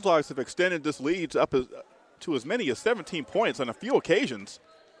 and the Bulldogs have extended this lead up to as many as 17 points on a few occasions.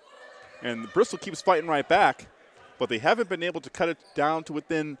 And Bristol keeps fighting right back, but they haven't been able to cut it down to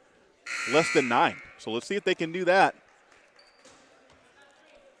within less than 9. So let's see if they can do that.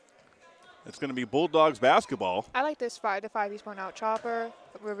 It's going to be Bulldogs basketball. I like this 5-5 he's putting out. Chopper,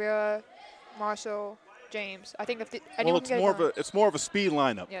 Rivera, Marshall, James. I think if anyone it's more of a speed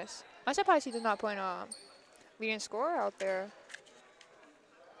lineup. Yes. I'm surprised he did not put leading scorer out there.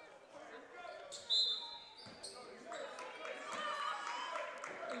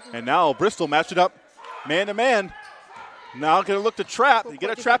 And now Bristol match it up man-to-man. Now going to look to trap. You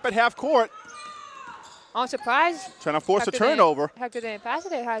get a trap at half court. I'm surprised. Trying to force a turnover. Hector didn't pass it.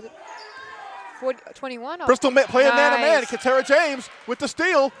 They had 21. Bristol playing man-to-man. Katera James with the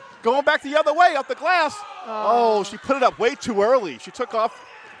steal. Going back the other way up the glass. Oh, she put it up way too early. She took that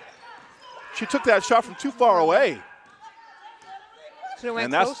shot from too far away. Should have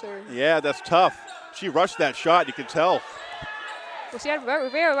went closer. Yeah, that's tough. She rushed that shot, you can tell. Well, she had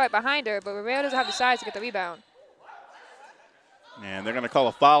Rivera right behind her, but Rivera doesn't have the size to get the rebound. And they're going to call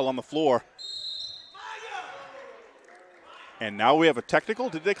a foul on the floor. And now we have a technical.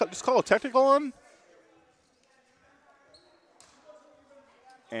 Did they just call a technical on?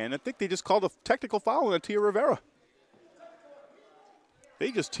 And I think they just called a technical foul on Tia Rivera.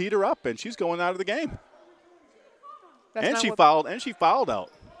 They just teed her up, and she's going out of the game. And she fouled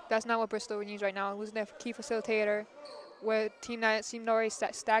out. That's not what Bristol needs right now. Losing their key facilitator, with a team that seemed already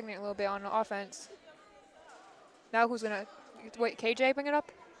stagnant a little bit on the offense. Now who's gonna wait? KJ bring it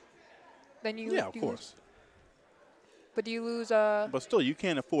up? Then you. Yeah, of course. But do you lose? But still, you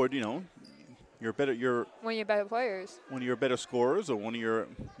can't afford. You're better. One of your better players. One of your better scorers, or one of your,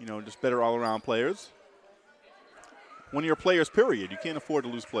 just better all-around players. One of your players, period. You can't afford to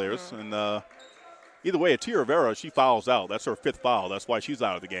lose players. And either way, Tia Rivera, she fouls out. That's her 5th foul. That's why she's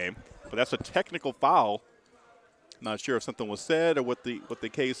out of the game. But that's a technical foul. Not sure if something was said or what the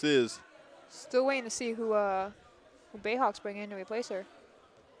case is. Still waiting to see who Bayhawks bring in to replace her.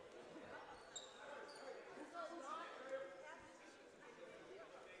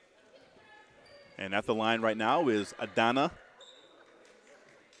 And at the line right now is Adana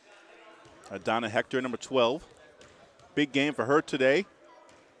Hector, number 12. Big game for her today.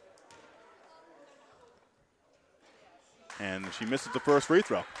 And she misses the first free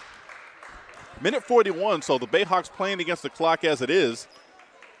throw. Minute 41, so the Bayhawks playing against the clock as it is.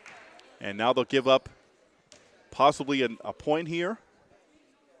 And now they'll give up possibly a point here,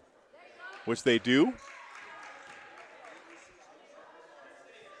 which they do.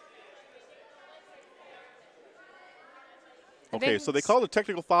 Okay, so they called a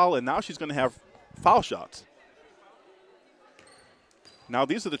technical foul, and now she's going to have foul shots. Now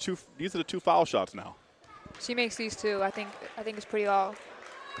these are the two foul shots now. She makes these two. I think it's pretty all.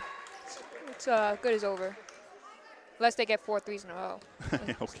 It's good as over. Unless they get 4 threes in a row.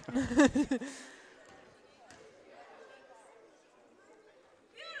 Okay.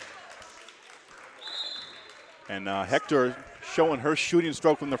 And Hector showing her shooting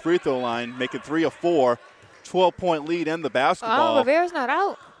stroke from the free throw line, making 3 of 4. 12-point lead and the basketball. Oh, Rivera's not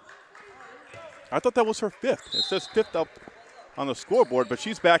out. I thought that was her 5th. It says 5th up on the scoreboard, but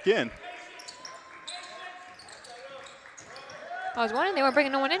she's back in. I was wondering they weren't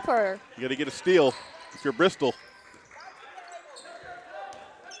bringing no one in for her. You got to get a steal if you're Bristol.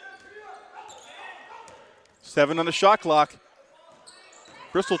 7 on the shot clock.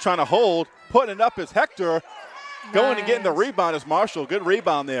 Bristol trying to hold. Putting it up is Hector. Nice. Going and getting the rebound is Marshall. Good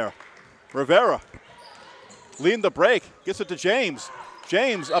rebound there. Rivera leading the break. Gets it to James.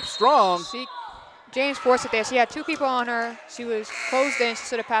 James up strong. James forced it there. She had 2 people on her. She was closed in. She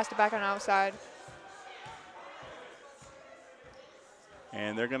should have passed it back on the outside.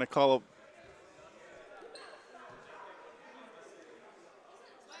 And they're going to call a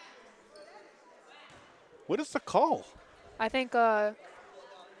what is the call? I think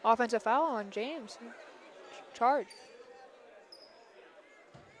offensive foul on James. Charge.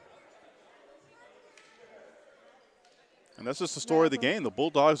 And that's just the story of the game. The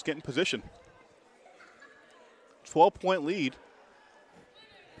Bulldogs get in position. 12-point lead.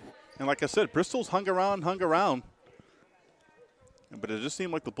 And like I said, Bristol's hung around. But it just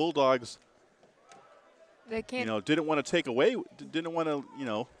seemed like the Bulldogs, they can't. Didn't want to take away. Didn't want to,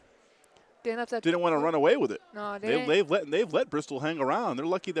 didn't want to run away with it. No, they've let Bristol hang around. They're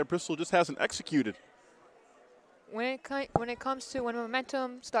lucky that Bristol just hasn't executed. When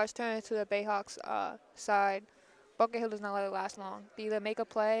momentum starts turning to the Bayhawks side, Bunker Hill does not let it last long. They either make a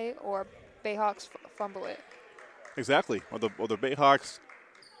play or Bayhawks fumble it. Exactly. Or the Bayhawks,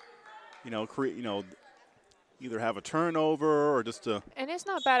 either have a turnover or just a. And it's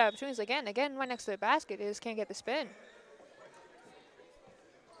not bad opportunities. Again, right next to the basket. They just can't get the spin.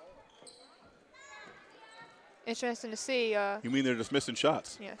 Interesting to see. You mean they're just missing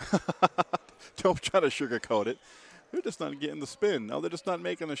shots? Yeah. Don't try to sugarcoat it. They're just not getting the spin. No, they're just not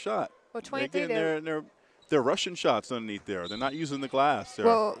making a shot. Well, 23. They're rushing shots underneath there. They're not using the glass.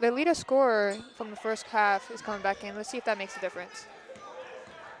 Well, their leader scorer from the first half is coming back in. Let's see if that makes a difference.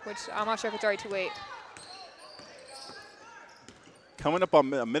 Which I'm not sure if it's already too late. Coming up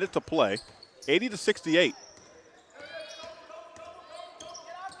on a minute to play, 80-68.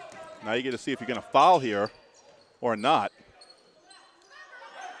 Now you get to see if you're going to foul here or not.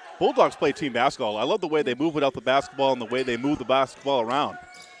 Bulldogs play team basketball. I love the way they move without the basketball and the way they move the basketball around.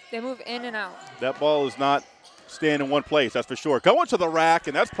 They move in and out. That ball is not staying in one place, that's for sure. Going to the rack,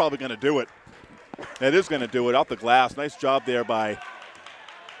 and that's probably going to do it. That is going to do it off the glass. Nice job there by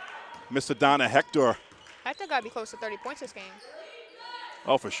Miss Adana Hector. Hector got to be close to 30 points this game.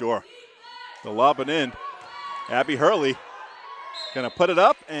 Oh, for sure. The lobbing in. Abby Hurley going to put it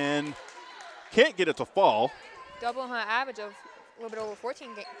up and can't get it to fall. Doubling her average of a little bit over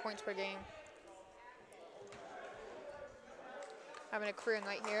 14 points per game. Having a career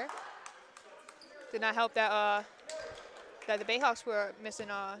night here. Did not help that that the Bayhawks were missing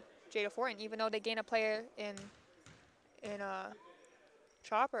Jada Fortin, even though they gained a player in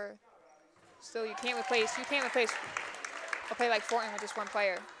Chopper. Still, you can't replace a player like Fortin with just one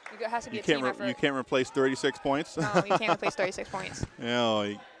player. It has to be a team effort. You can't replace 36 points. No, you can't replace 36 points. Yeah,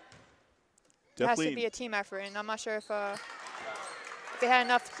 It has to be a team effort, and I'm not sure if they had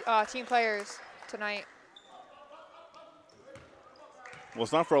enough team players tonight. Well,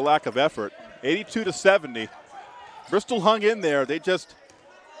 it's not for a lack of effort. 82-70. Bristol hung in there. They just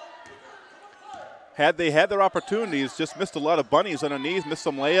had their opportunities, just missed a lot of bunnies underneath, missed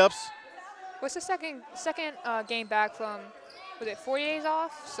some layups. What's the second game back from? Was it 40 days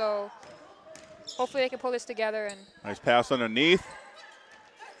off? So hopefully they can pull this together. And nice pass underneath.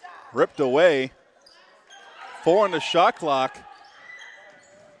 Ripped away. 4 on the shot clock.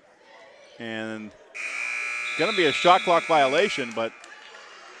 And going to be a shot clock violation, but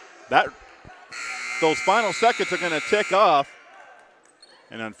those final seconds are going to tick off.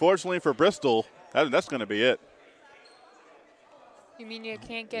 And unfortunately for Bristol, that's going to be it. You mean you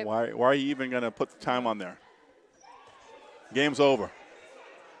can't get? Why are you even going to put the time on there? Game's over.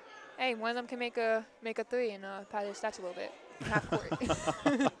 Hey, one of them can make a three and pad his stats a little bit. Half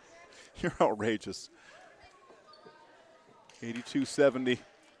court. You're outrageous. 82-70.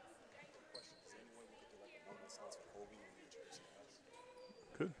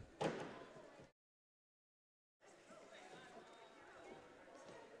 Good.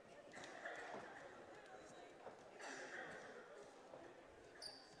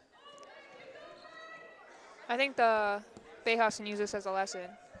 I think the Bayhawks can use this as a lesson.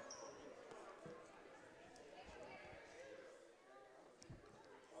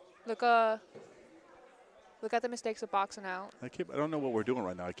 Look at the mistakes of boxing out. I don't know what we're doing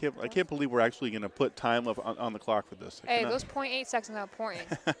right now. I can't believe we're actually going to put time on the clock for this. Hey, those 0.8 seconds are important.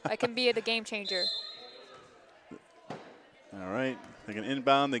 That can be the game changer. All right, they can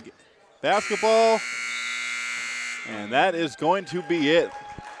inbound the basketball, and that is going to be it.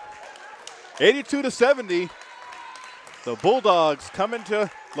 82-70. The Bulldogs come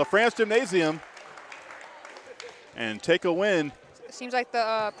into LaFrance Gymnasium and take a win. It seems like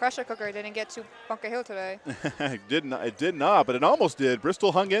the pressure cooker didn't get to Bunker Hill today. It did not, but it almost did.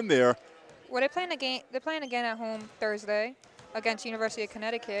 Bristol hung in there. Well, they're playing again at home Thursday against University of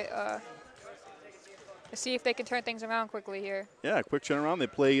Connecticut. Let's see if they can turn things around quickly here. Yeah, quick turnaround. They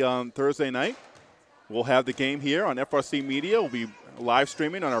play on Thursday night. We'll have the game here on FRC Media. We'll be live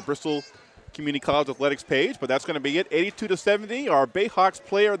streaming on our Bristol Community College Athletics page, but that's going to be it. 82-70, our Bayhawks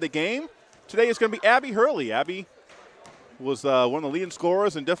player of the game. Today is going to be Abby Hurley. Abby was one of the leading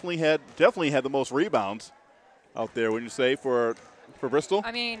scorers and definitely had the most rebounds out there, wouldn't you say, for Bristol?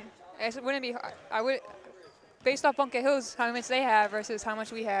 I mean, it wouldn't be hard. I would, based off Bunker Hills, how much they have versus how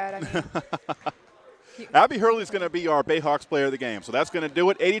much we had. I mean, Abby Hurley is going to be our Bayhawks player of the game. So that's going to do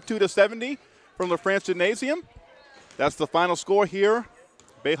it. 82-70 from LaFrance Gymnasium. That's the final score here.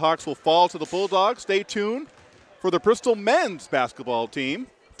 Bayhawks will fall to the Bulldogs. Stay tuned for the Bristol men's basketball team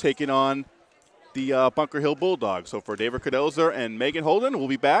taking on the Bunker Hill Bulldogs. So for David Cadelzer and Megan Holden, we'll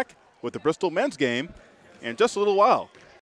be back with the Bristol men's game in just a little while.